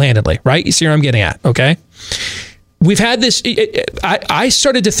himself single-handedly, right? You see where I'm getting at, okay? We've had this, I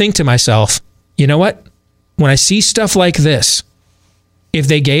started to think to myself, you know what? When I see stuff like this, if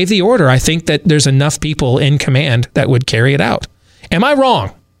they gave the order, I think that there's enough people in command that would carry it out. Am I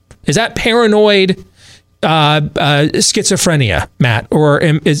wrong? Is that paranoid schizophrenia, Matt? Or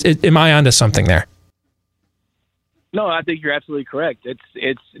am I onto something there? No, I think you're absolutely correct.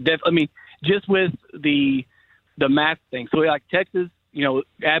 It's definitely, I mean, just with the mask thing. So like Texas,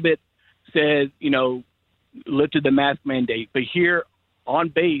 Abbott said, lifted the mask mandate. But here on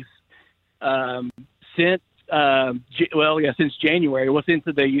base, since January, since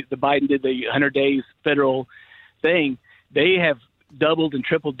the Biden did the 100 days federal thing, they have doubled and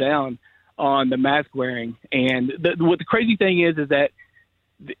tripled down on the mask wearing. And what the crazy thing is that,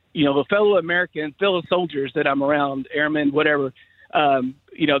 the fellow Americans, fellow soldiers that I'm around, airmen, whatever,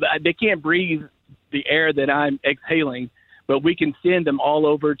 they can't breathe the air that I'm exhaling, but we can send them all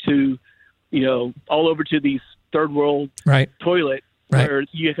over to these third world toilets where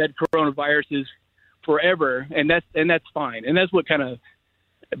you have had coronaviruses forever, and that's fine, and that's what kind of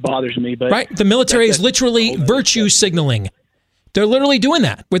bothers me. But the military is literally virtue signaling. They're literally doing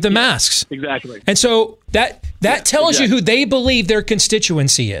that with the masks. Exactly. And so that tells you who they believe their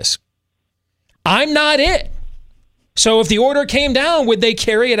constituency is. I'm not it. So if the order came down, would they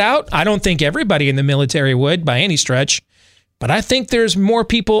carry it out? I don't think everybody in the military would by any stretch, but I think there's enough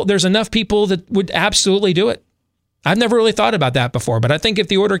people that would absolutely do it. I've never really thought about that before, but I think if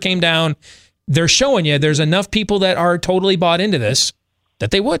the order came down, they're showing you there's enough people that are totally bought into this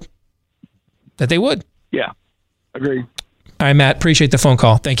that they would. Yeah, agree. All right, Matt, appreciate the phone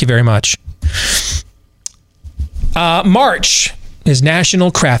call. Thank you very much. March is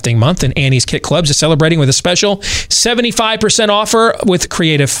National Crafting Month, and Annie's Kit Clubs is celebrating with a special 75% offer with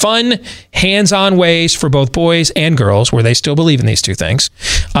creative, fun, hands-on ways for both boys and girls, where they still believe in these two things,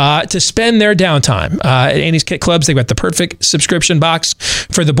 to spend their downtime. At Annie's Kit Clubs, they've got the perfect subscription box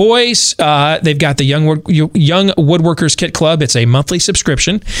for the boys. They've got the Young Woodworkers Kit Club. It's a monthly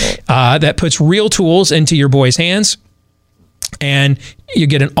subscription that puts real tools into your boys' hands. And you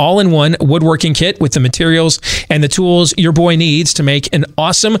get an all-in-one woodworking kit with the materials and the tools your boy needs to make an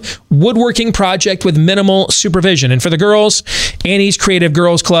awesome woodworking project with minimal supervision. And for the girls, Annie's Creative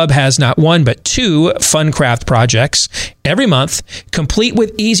Girls Club has not one, but two fun craft projects every month, complete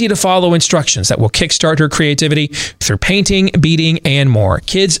with easy-to-follow instructions that will kickstart her creativity through painting, beading, and more.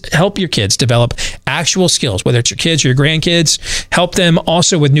 Kids, help your kids develop actual skills, whether it's your kids or your grandkids. Help them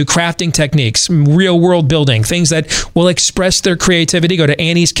also with new crafting techniques, real-world building, things that will express their creativity. Go to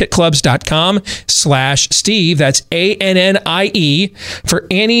Annie'sKitClubs.com/Steve. That's ANNIE for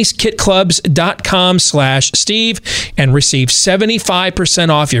Annie'sKitClubs.com/Steve and receive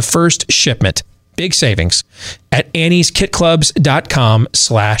 75% off your first shipment. Big savings at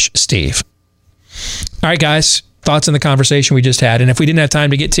Annie'sKitClubs.com/Steve. All right, guys. Thoughts on the conversation we just had. And if we didn't have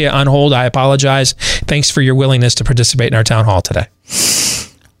time to get to you on hold, I apologize. Thanks for your willingness to participate in our town hall today.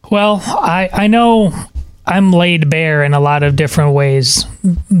 Well, I know I'm laid bare in a lot of different ways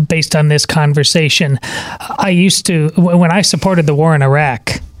based on this conversation. I used to, when I supported the war in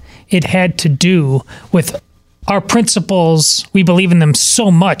Iraq, it had to do with our principles. We believe in them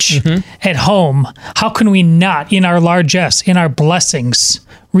so much at home. How can we not, in our largesse, in our blessings,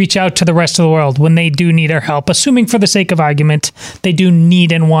 reach out to the rest of the world when they do need our help? Assuming for the sake of argument, they do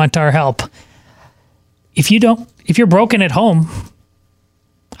need and want our help. If you're broken at home,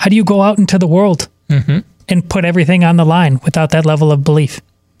 how do you go out into the world and put everything on the line without that level of belief?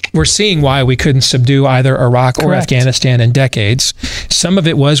 We're seeing why we couldn't subdue either Iraq or Afghanistan in decades. Some of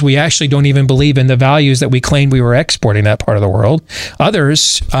it was we actually don't even believe in the values that we claimed we were exporting that part of the world.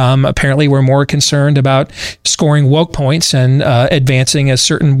 Others apparently were more concerned about scoring woke points and advancing a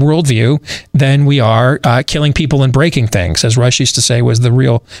certain worldview than we are killing people and breaking things, as Rush used to say was the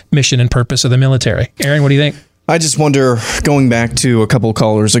real mission and purpose of the military. Aaron, what do you think? I just wonder, going back to a couple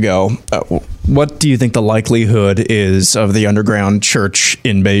callers ago, what do you think the likelihood is of the underground church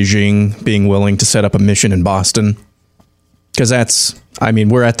in Beijing being willing to set up a mission in Boston? Because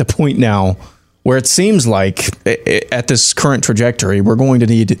we're at the point now where it seems like at this current trajectory, we're going to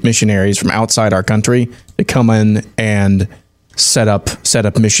need missionaries from outside our country to come in and set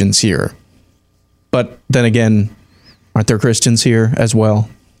up missions here. But then again, aren't there Christians here as well?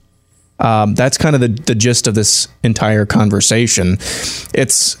 That's kind of the gist of this entire conversation.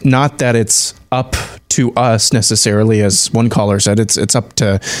 It's not that it's up to us necessarily, as one caller said. It's up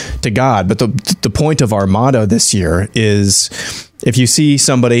to God. But the point of our motto this year is, if you see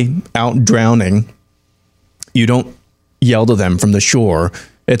somebody out drowning, you don't yell to them from the shore,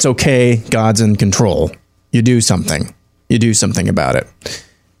 "It's okay, God's in control." You do something. You do something about it.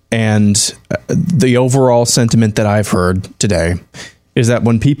 And the overall sentiment that I've heard today is that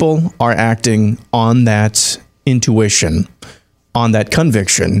when people are acting on that intuition, on that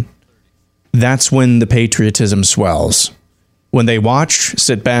conviction, that's when the patriotism swells. When they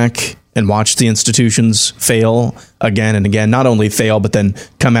sit back and watch the institutions fail again and again, not only fail, but then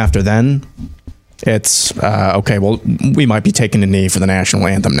come after them, it's, okay, well, we might be taking a knee for the national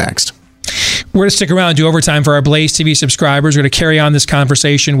anthem next. We're going to stick around and do overtime for our Blaze TV subscribers. We're going to carry on this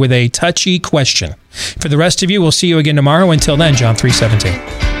conversation with a touchy question. For the rest of you, we'll see you again tomorrow. Until then, John 3:17.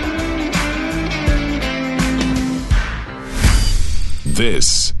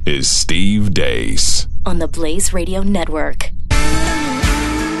 This is Steve Deace on the Blaze Radio Network.